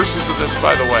 1,000 verses of this,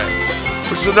 by the way,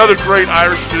 which is another great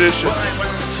Irish tradition.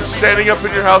 Just standing up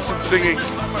in your house and singing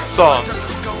songs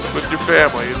with your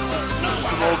family. It's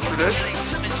just an old tradition.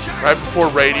 Right before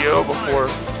radio, before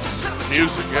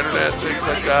music, internet, things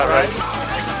like that, right?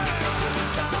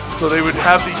 So they would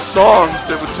have these songs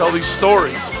that would tell these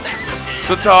stories.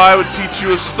 So that's how I would teach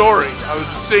you a story. I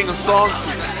would sing a song to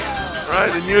you, right?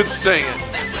 And you would sing it.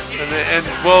 And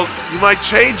well, you might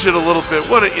change it a little bit,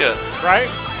 wouldn't you? Right?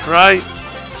 Right?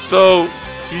 So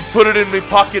you put it in my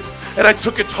pocket and I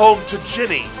took it home to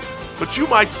Ginny. But you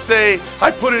might say, I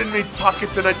put it in my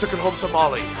pocket and I took it home to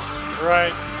Molly.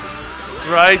 Right.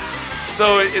 Right?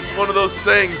 So it's one of those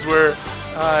things where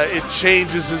it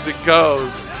changes as it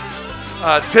goes.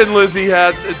 Tin Lizzy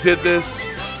did this.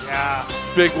 Yeah.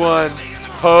 Big one.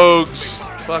 Pogues.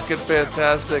 Fucking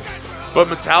fantastic. But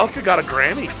Metallica got a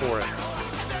Grammy for it.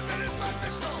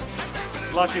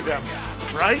 Lucky them.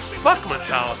 Right? Fuck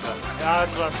Metallica. Yeah,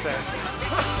 that's what I'm saying.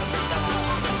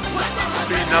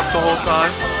 Speeding up the whole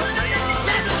time.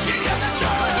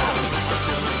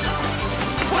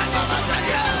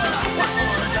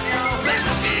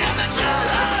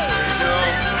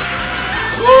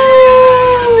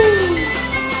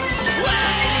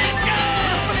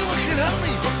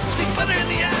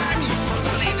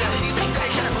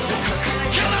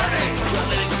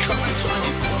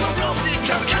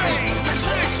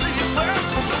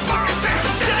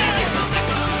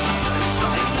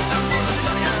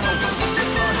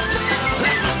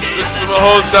 This is the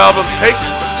Mahones album. Take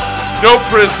no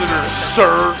prisoners,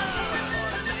 sir.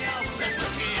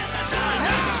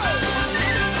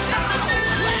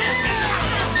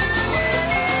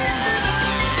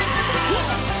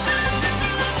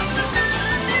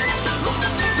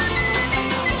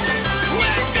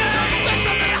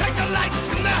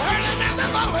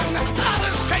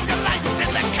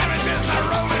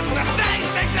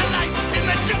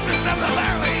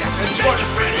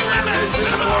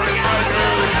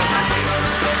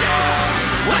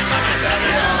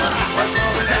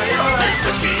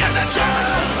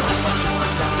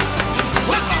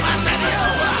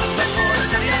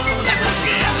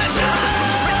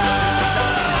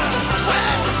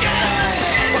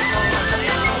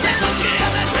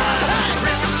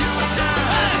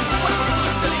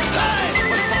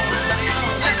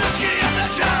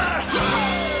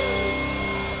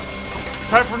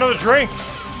 Time for another drink.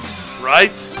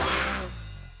 Right?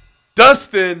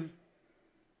 Dustin,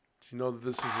 do you know that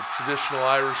this is a traditional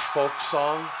Irish folk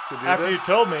song to do After this?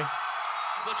 you told me.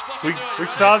 We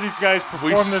saw these guys perform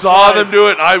We this saw live. them do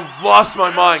it, and I lost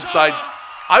my mind because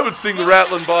I would sing the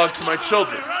Rattling Bog to my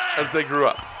children as they grew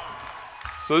up.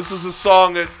 So this is a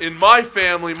song that in my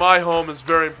family, my home, is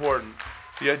very important.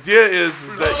 The idea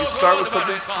is that you start with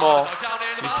something small,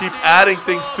 you keep adding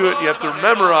things to it, and you have to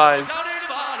memorize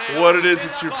what it is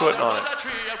that you're putting on it.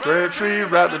 Tree,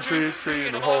 rattling tree,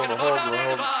 in the hole,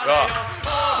 God.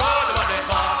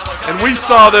 And we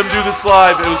saw them do this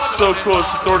live. It was so cool.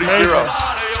 It's Authority Zero.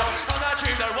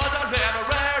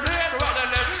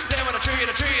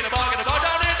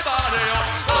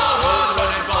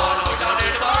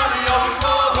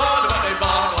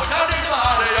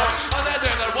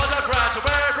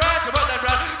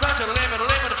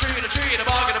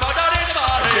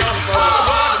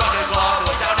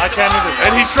 I can't either.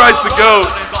 And he tries to go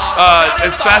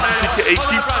as fast as he can. He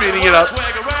keeps speeding it up.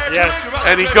 Yes.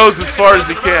 And he goes as far as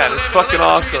he can. It's fucking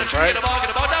awesome, right?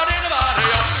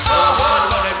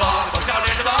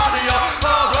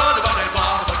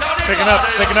 Picking up.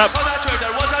 Pick it up.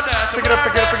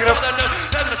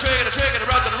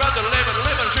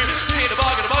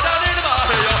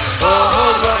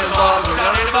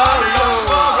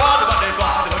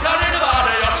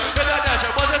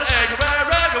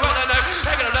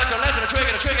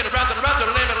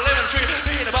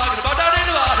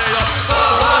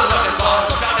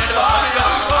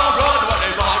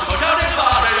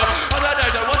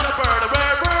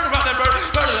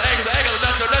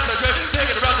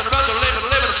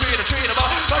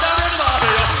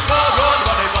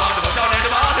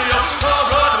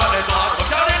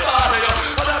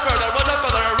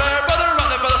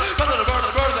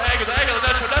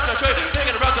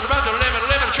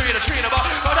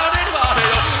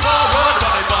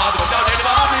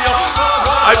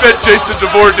 bet Jason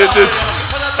DeVore did this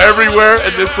everywhere,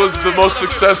 and this was the most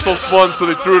successful one, so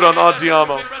they threw it on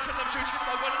Andiamo.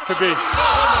 Could be.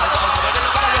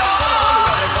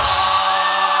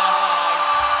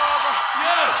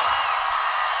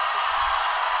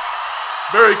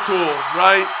 Very cool,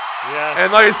 right? Yes.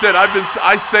 And like I said,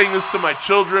 I sang this to my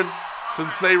children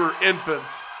since they were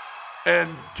infants.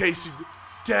 And Casey,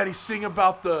 Daddy, sing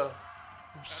about the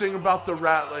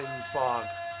rattling bog.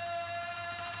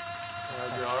 And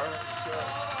I go, all right, let's go.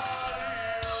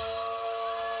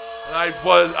 And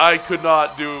I could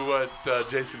not do what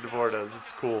Jason DeVore does.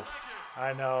 It's cool.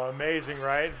 I know, amazing,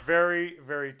 right? Very,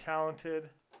 very talented.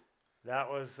 That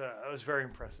was very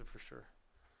impressive for sure.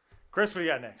 Chris, what do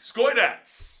you got next?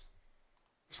 Skoidats.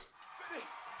 Did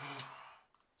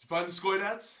you find the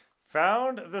Skoidats?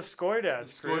 Found the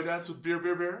Skoidats. Skoidats with beer,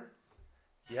 beer, beer?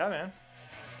 Yeah, man.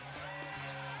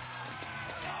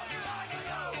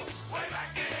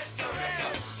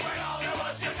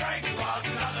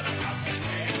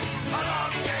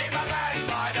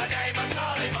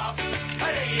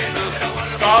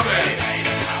 Ska Man.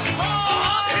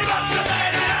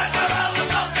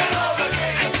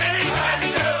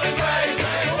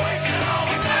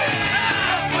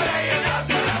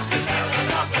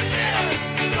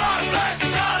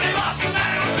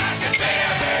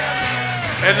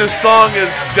 And this song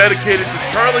is dedicated to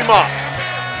Charlie Mops,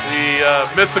 the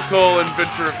mythical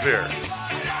inventor of beer.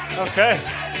 Okay.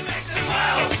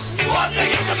 One thing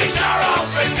you can be sure of,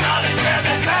 it's Charlie's beer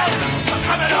that's hell. So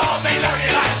come at home, they learn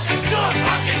your life. Do a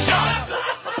fucking shot.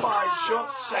 5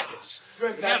 short seconds.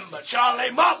 Remember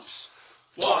Charlie Mops.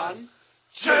 1,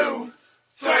 2,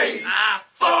 3,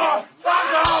 4, rock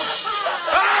on!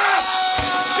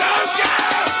 Don't go!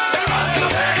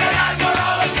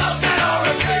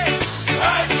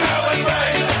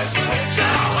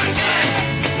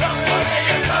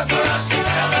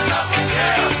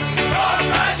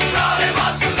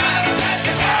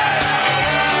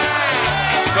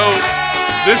 So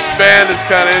this band is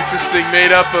kind of interesting,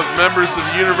 made up of members of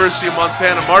the University of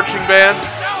Montana Marching Band.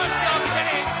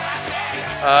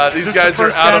 These guys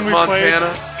are out of Montana.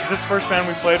 Is this the first band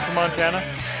we played from Montana?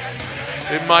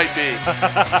 It might be.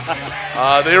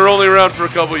 They were only around for a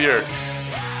couple years.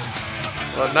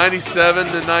 97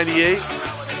 to 98.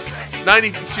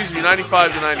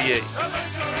 95 to 98.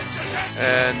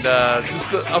 And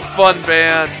just a fun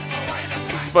band.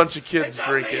 Just a bunch of kids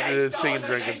drinking, singing,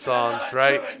 drinking songs,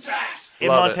 right? In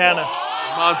Love Montana. it.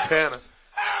 Montana.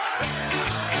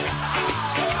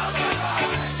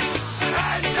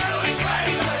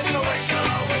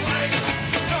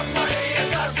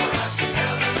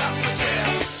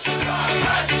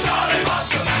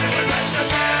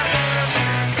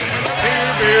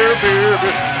 Beer, beer,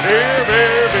 beer, beer,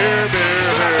 beer, beer, beer.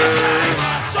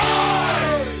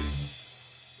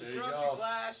 There you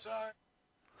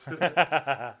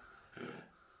go.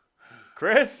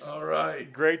 Chris? All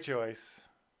right. Great choice.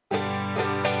 This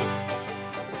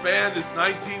band is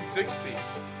 1960.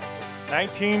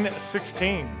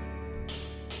 1916.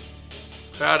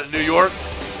 Out of New York.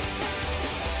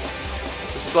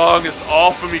 The song is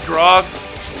All For Me Grog,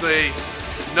 which is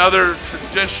another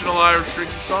traditional Irish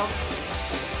drinking song.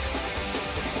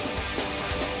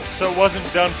 So it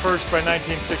wasn't done first by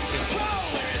 1960.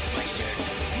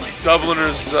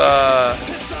 Dubliners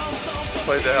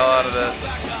played the hell out of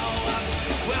this.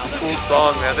 It's a cool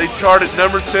song, man. They charted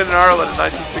number 10 in Ireland in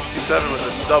 1967 when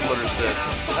the Dubliners did.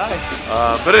 Nice.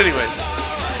 But anyways.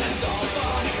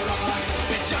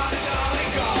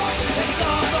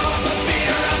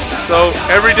 So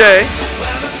every day,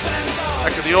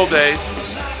 back in the old days,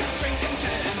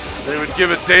 they would give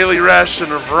a daily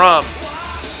ration of rum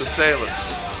to sailors.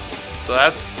 So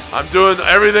I'm doing,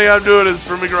 everything I'm doing is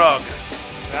for McGrog.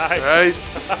 Nice. Right?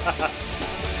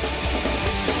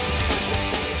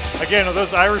 Again, are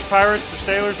those Irish pirates or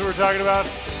sailors that we're talking about?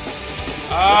 We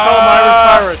call them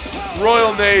Irish pirates.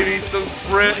 Royal Navy, some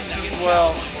Brits as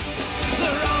well.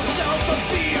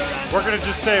 We're going to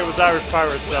just say it was Irish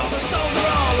pirates, though.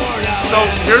 So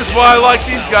here's why I like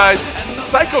these guys.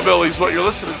 Psychobilly's what you're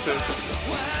listening to.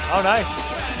 Oh, nice.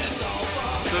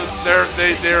 So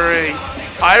they're a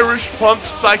Irish punk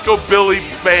psychobilly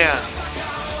band.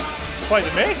 It's quite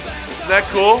the mix. Isn't that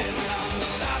cool?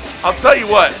 I'll tell you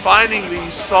what, finding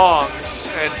these songs,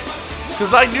 and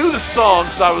because I knew the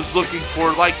songs I was looking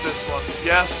for, like this one.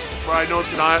 Yes, where I know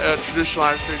it's a traditional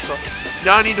Irish drinking song.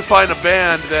 Now I need to find a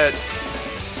band that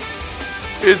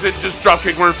isn't just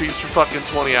Dropkick Murphys for fucking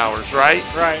 20 hours, right?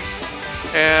 Right.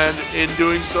 And in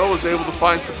doing so, was able to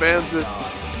find some bands that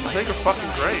I think are fucking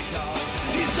great.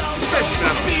 These guys have been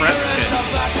on the press hit.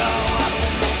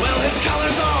 Well, his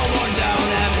collar's all worn down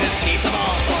and his teeth have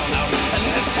all fallen out. And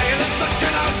this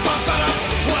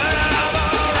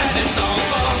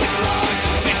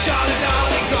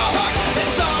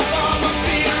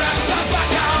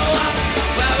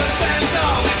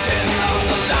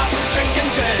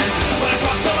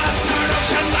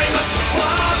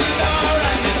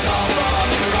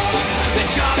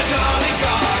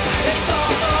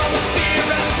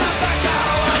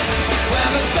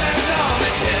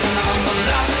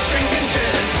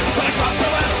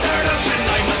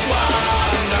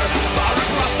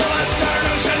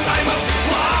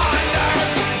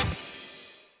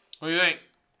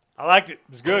liked it.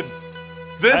 It was good.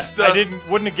 This I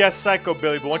wouldn't have guessed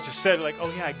Psychobilly, but once you said it, like,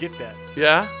 oh yeah, I get that.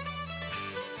 Yeah?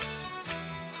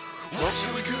 What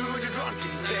you would do with the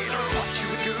drunken sailor? What you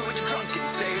would do with the drunken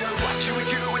sailor? What you would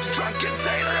do with the drunken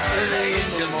sailor? Early in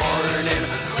the morning,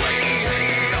 way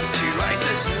hey up to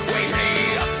rises, way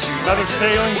hey up to Another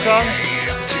sailing song?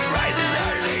 up to rises,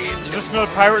 early in Is this another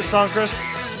pirate song, Chris?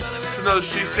 It's another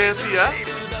She Santy, yeah?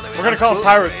 We're gonna call it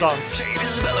pirate songs.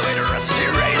 changes bellowing a rusty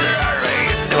razor, early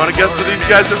in You want to guess where these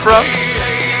guys are from?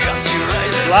 up to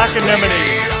rises, Black Anemone,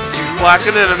 This is Black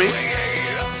Anemone.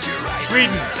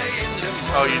 Sweden.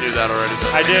 Oh, you knew that already.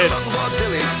 I did.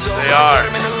 They are.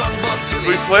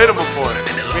 We played them before.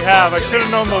 We have. I should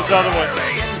have known those other ones.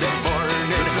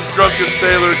 This is Drunken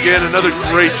Sailor again, another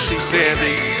great She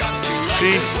Sandy.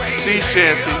 Sea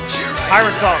Shanty.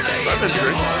 Pirate song. I've been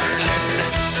drinking.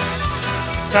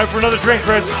 It's time for another drink,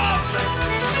 Chris.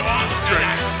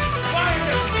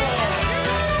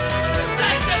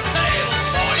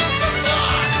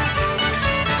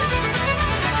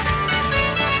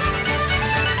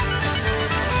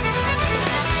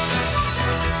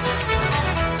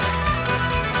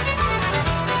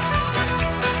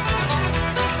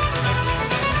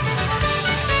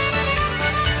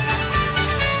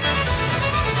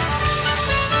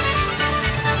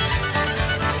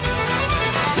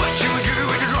 What you would do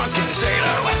with the drunken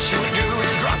sailor? What you would do with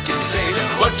the drunken sailor?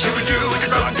 What you would do with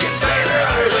the drunken sailor?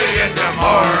 Early in the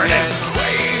morning,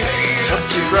 way hey up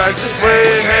to rises,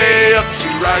 Way hey up, to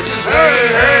rises, way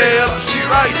hey up, she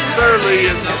rises early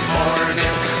in the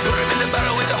morning. Put him in the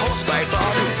barrel with the hose pipe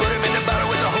on him. Put him in the barrel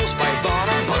with the hose pipe on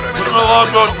him. Put him in the a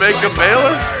longboat, make a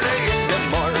mailer. early in the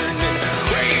morning,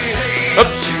 way hey Up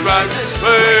she rises, way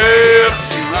hey up,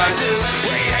 she rises.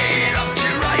 way hey up to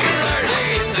rises, early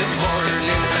in the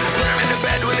morning. Put him in the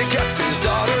bed with the captain's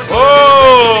daughter.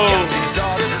 Oh! Captain's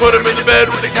daughter. Put him in the bed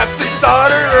with the captain's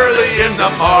daughter early in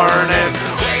the morning.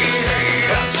 Way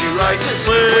hey up to rises,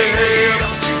 Way hey up.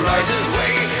 up to rises,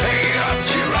 way hey up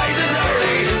to rises,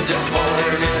 early in the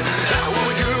morning. That's what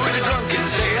we do with the drunken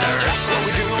sailor. That's what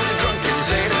we do with the drunken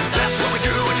sailor. That's what we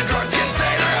do with the drunken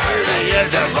sailor, early in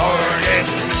the morning.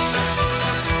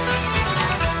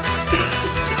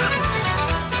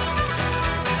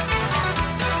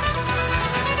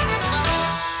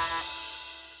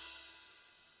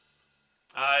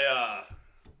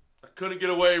 I couldn't get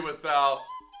away without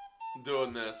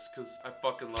doing this because I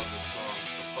fucking love this song.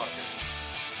 So fuck it.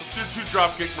 Let's do 2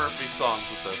 Dropkick Murphy songs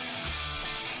with this.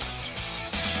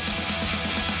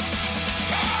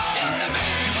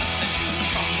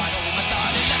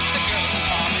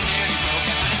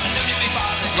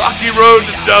 Rocky Road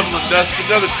to Dublin. That's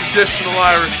another traditional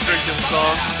Irish drinking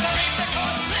song.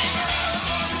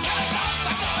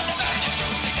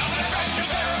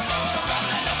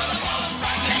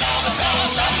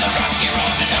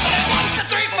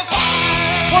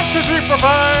 One, two, three, four,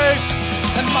 five.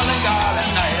 And Mullingar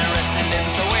last night arrested him,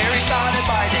 so where he started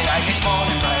by daylight next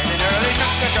morning bright and early,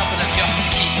 took a drop of the gum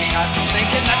to keep me out from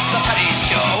sinking. That's the Paddy's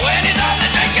cure. When he's on the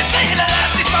drink and see the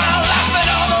lassie smile, laughing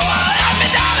all the while, had me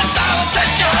down and style. Said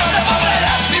you heard the bubble and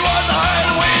asked me was I heard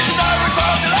the wages I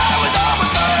recalled till I was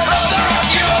almost tired of the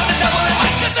Rocky Road to Dublin.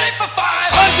 1, 2, 3, 4,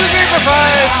 5. 1, 2, 3, 4,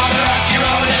 5. On the Rocky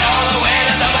Road and all the way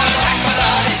to Dublin, black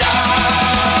without a doubt.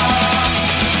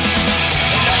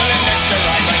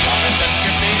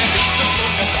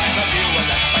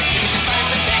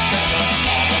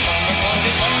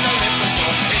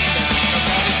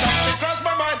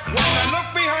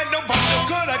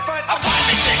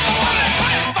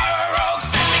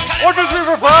 One, two, three,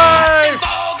 four, five.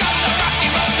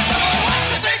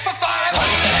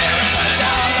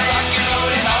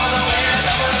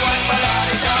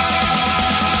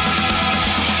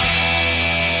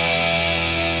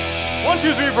 One,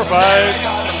 two, three, four, five.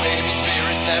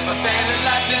 Never failing,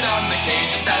 landed on the cage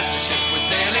just as the ship was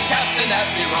sailing. Captain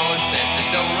had me rowing, said the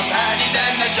door of Paddy.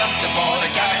 Then I jumped aboard,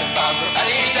 the captain found for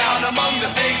Paddy down among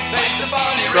the pigs. Thanks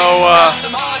upon he So,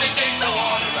 some hardy chicks, the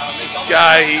water around me. This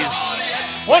guy, he's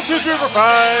 1, 2, 3, 4,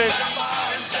 5.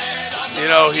 you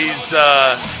know, he's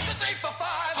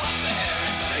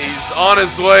on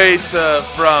his way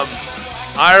from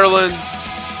Ireland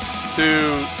to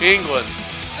England.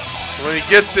 When he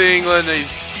gets to England,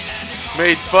 he's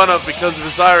made fun of because of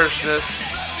his Irishness,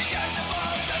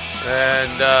 and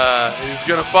he's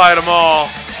gonna fight them all.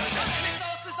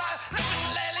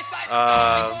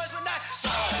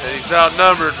 And he's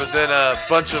outnumbered, but then a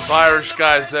bunch of Irish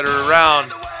guys that are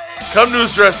around come to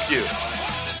his rescue.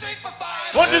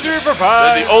 1, 2, 3, 4, They're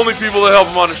 5. the only people that help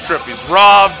him on his trip. He's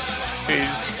robbed.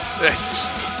 He's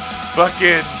just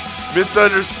fucking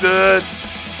misunderstood.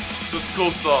 So it's a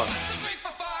cool song.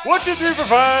 1, 2, 3, 4,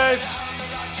 5.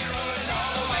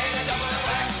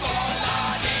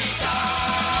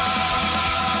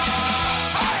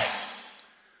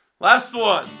 Last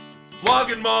one.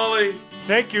 Flogging Molly.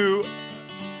 Thank you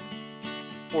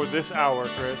for this hour,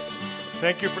 Chris.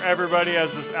 Thank you for everybody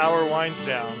as this hour winds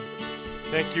down.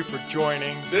 Thank you for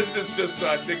joining. This is just,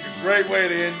 I think, a great way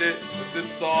to end it with this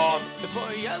song. If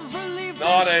I ever leave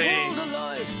Not this a world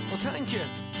alive, well, thank you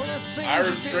for the things Irish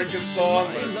you did drinking in song,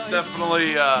 my but it's life.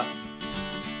 definitely the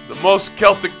most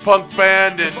Celtic punk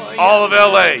band in all of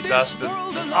LA, Dustin.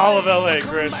 All of LA,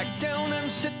 Chris.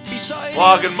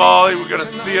 Flogging Molly, we're going to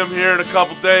see him here in a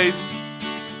couple days.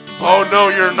 Oh, no,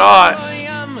 you're not.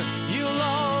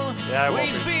 Yeah, I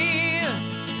won't be.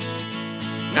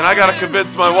 And I got to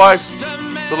convince my wife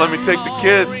to let me take the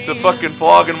kids to fucking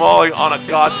Flogging Molly on a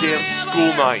goddamn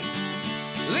school night.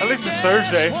 At least it's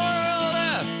Thursday. It's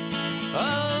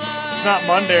not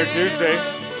Monday or Tuesday.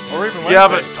 Or even Wednesday. Yeah,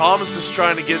 but Thomas is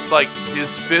trying to get, like,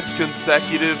 his 5th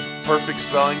consecutive perfect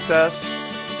spelling test.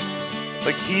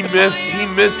 Like, he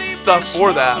missed stuff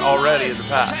for that already in the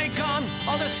past.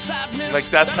 Like,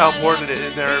 that's how important it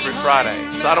is in there every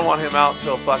Friday. So I don't want him out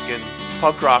till fucking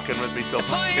punk rocking with me till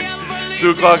fucking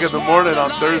 2 o'clock in the morning on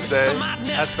Thursday.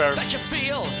 That's fair. That you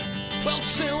feel will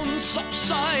soon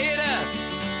subside.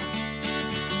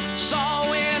 So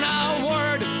in a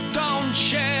word, don't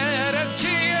shed a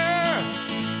tear.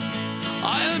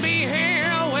 I'll be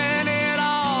here when it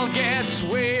all gets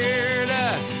weird.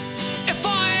 If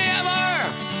I ever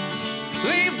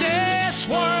leave this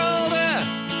world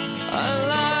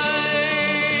alive.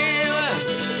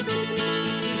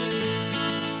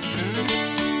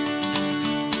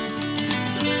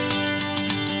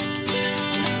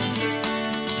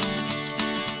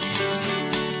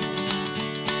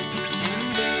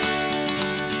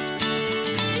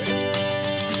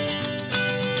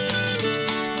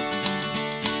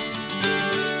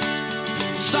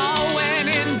 So when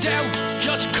in doubt,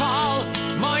 just call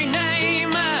my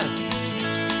name.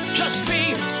 Just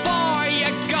before you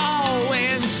go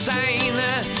insane.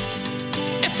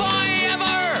 If I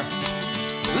ever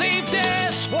leave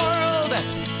this world,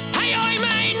 hey, I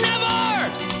may never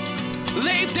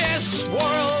leave this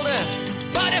world.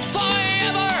 But if I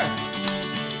ever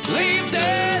leave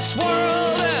this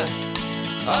world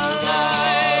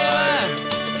alive,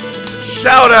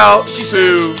 Shout out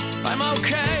to I'm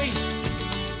okay.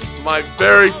 my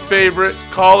very favorite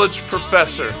college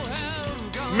professor,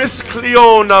 Miss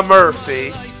Cleona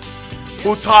Murphy,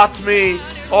 who taught me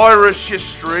Irish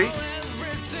history.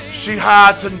 She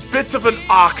had a bit of an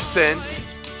accent,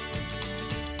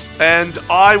 and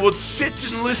I would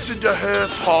sit and listen to her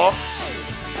talk,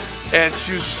 and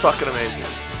she was just fucking amazing.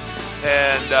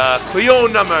 And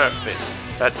Cleona Murphy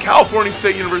at California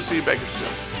State University in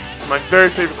Bakersfield, my very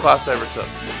favorite class I ever took.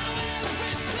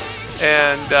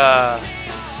 And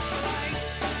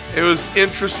it was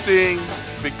interesting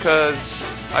because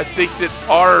I think that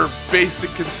our basic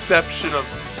conception of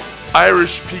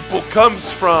Irish people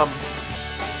comes from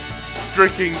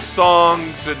drinking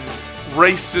songs and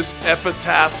racist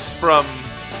epitaphs from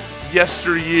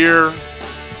yesteryear.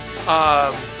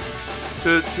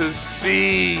 To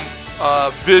see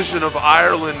a vision of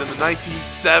Ireland in the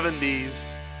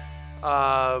 1970s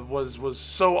was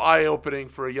so eye-opening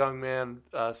for a young man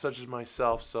such as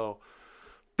myself. So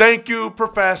thank you,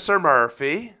 Professor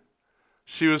Murphy.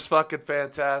 She was fucking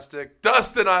fantastic.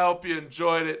 Dustin, I hope you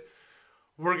enjoyed it.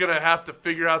 We're going to have to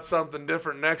figure out something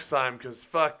different next time because,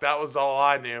 fuck, that was all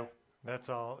I knew. That's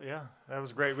all. Yeah, that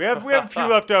was great. We have a few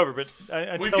left over, but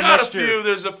until We've got next a few. year.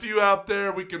 There's a few out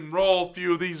there. We can roll a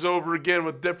few of these over again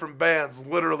with different bands.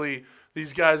 Literally,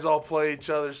 these guys all play each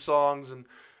other's songs. And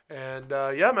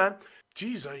yeah, man.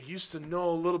 Jeez, I used to know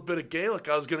a little bit of Gaelic.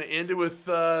 I was going to end it with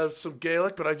some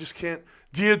Gaelic, but I just can't.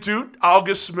 Dia Dút,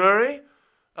 August Murray,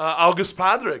 August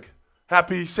Padraig.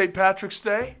 Happy St. Patrick's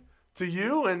Day to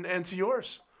you and to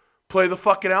yours. Play the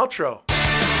fucking outro.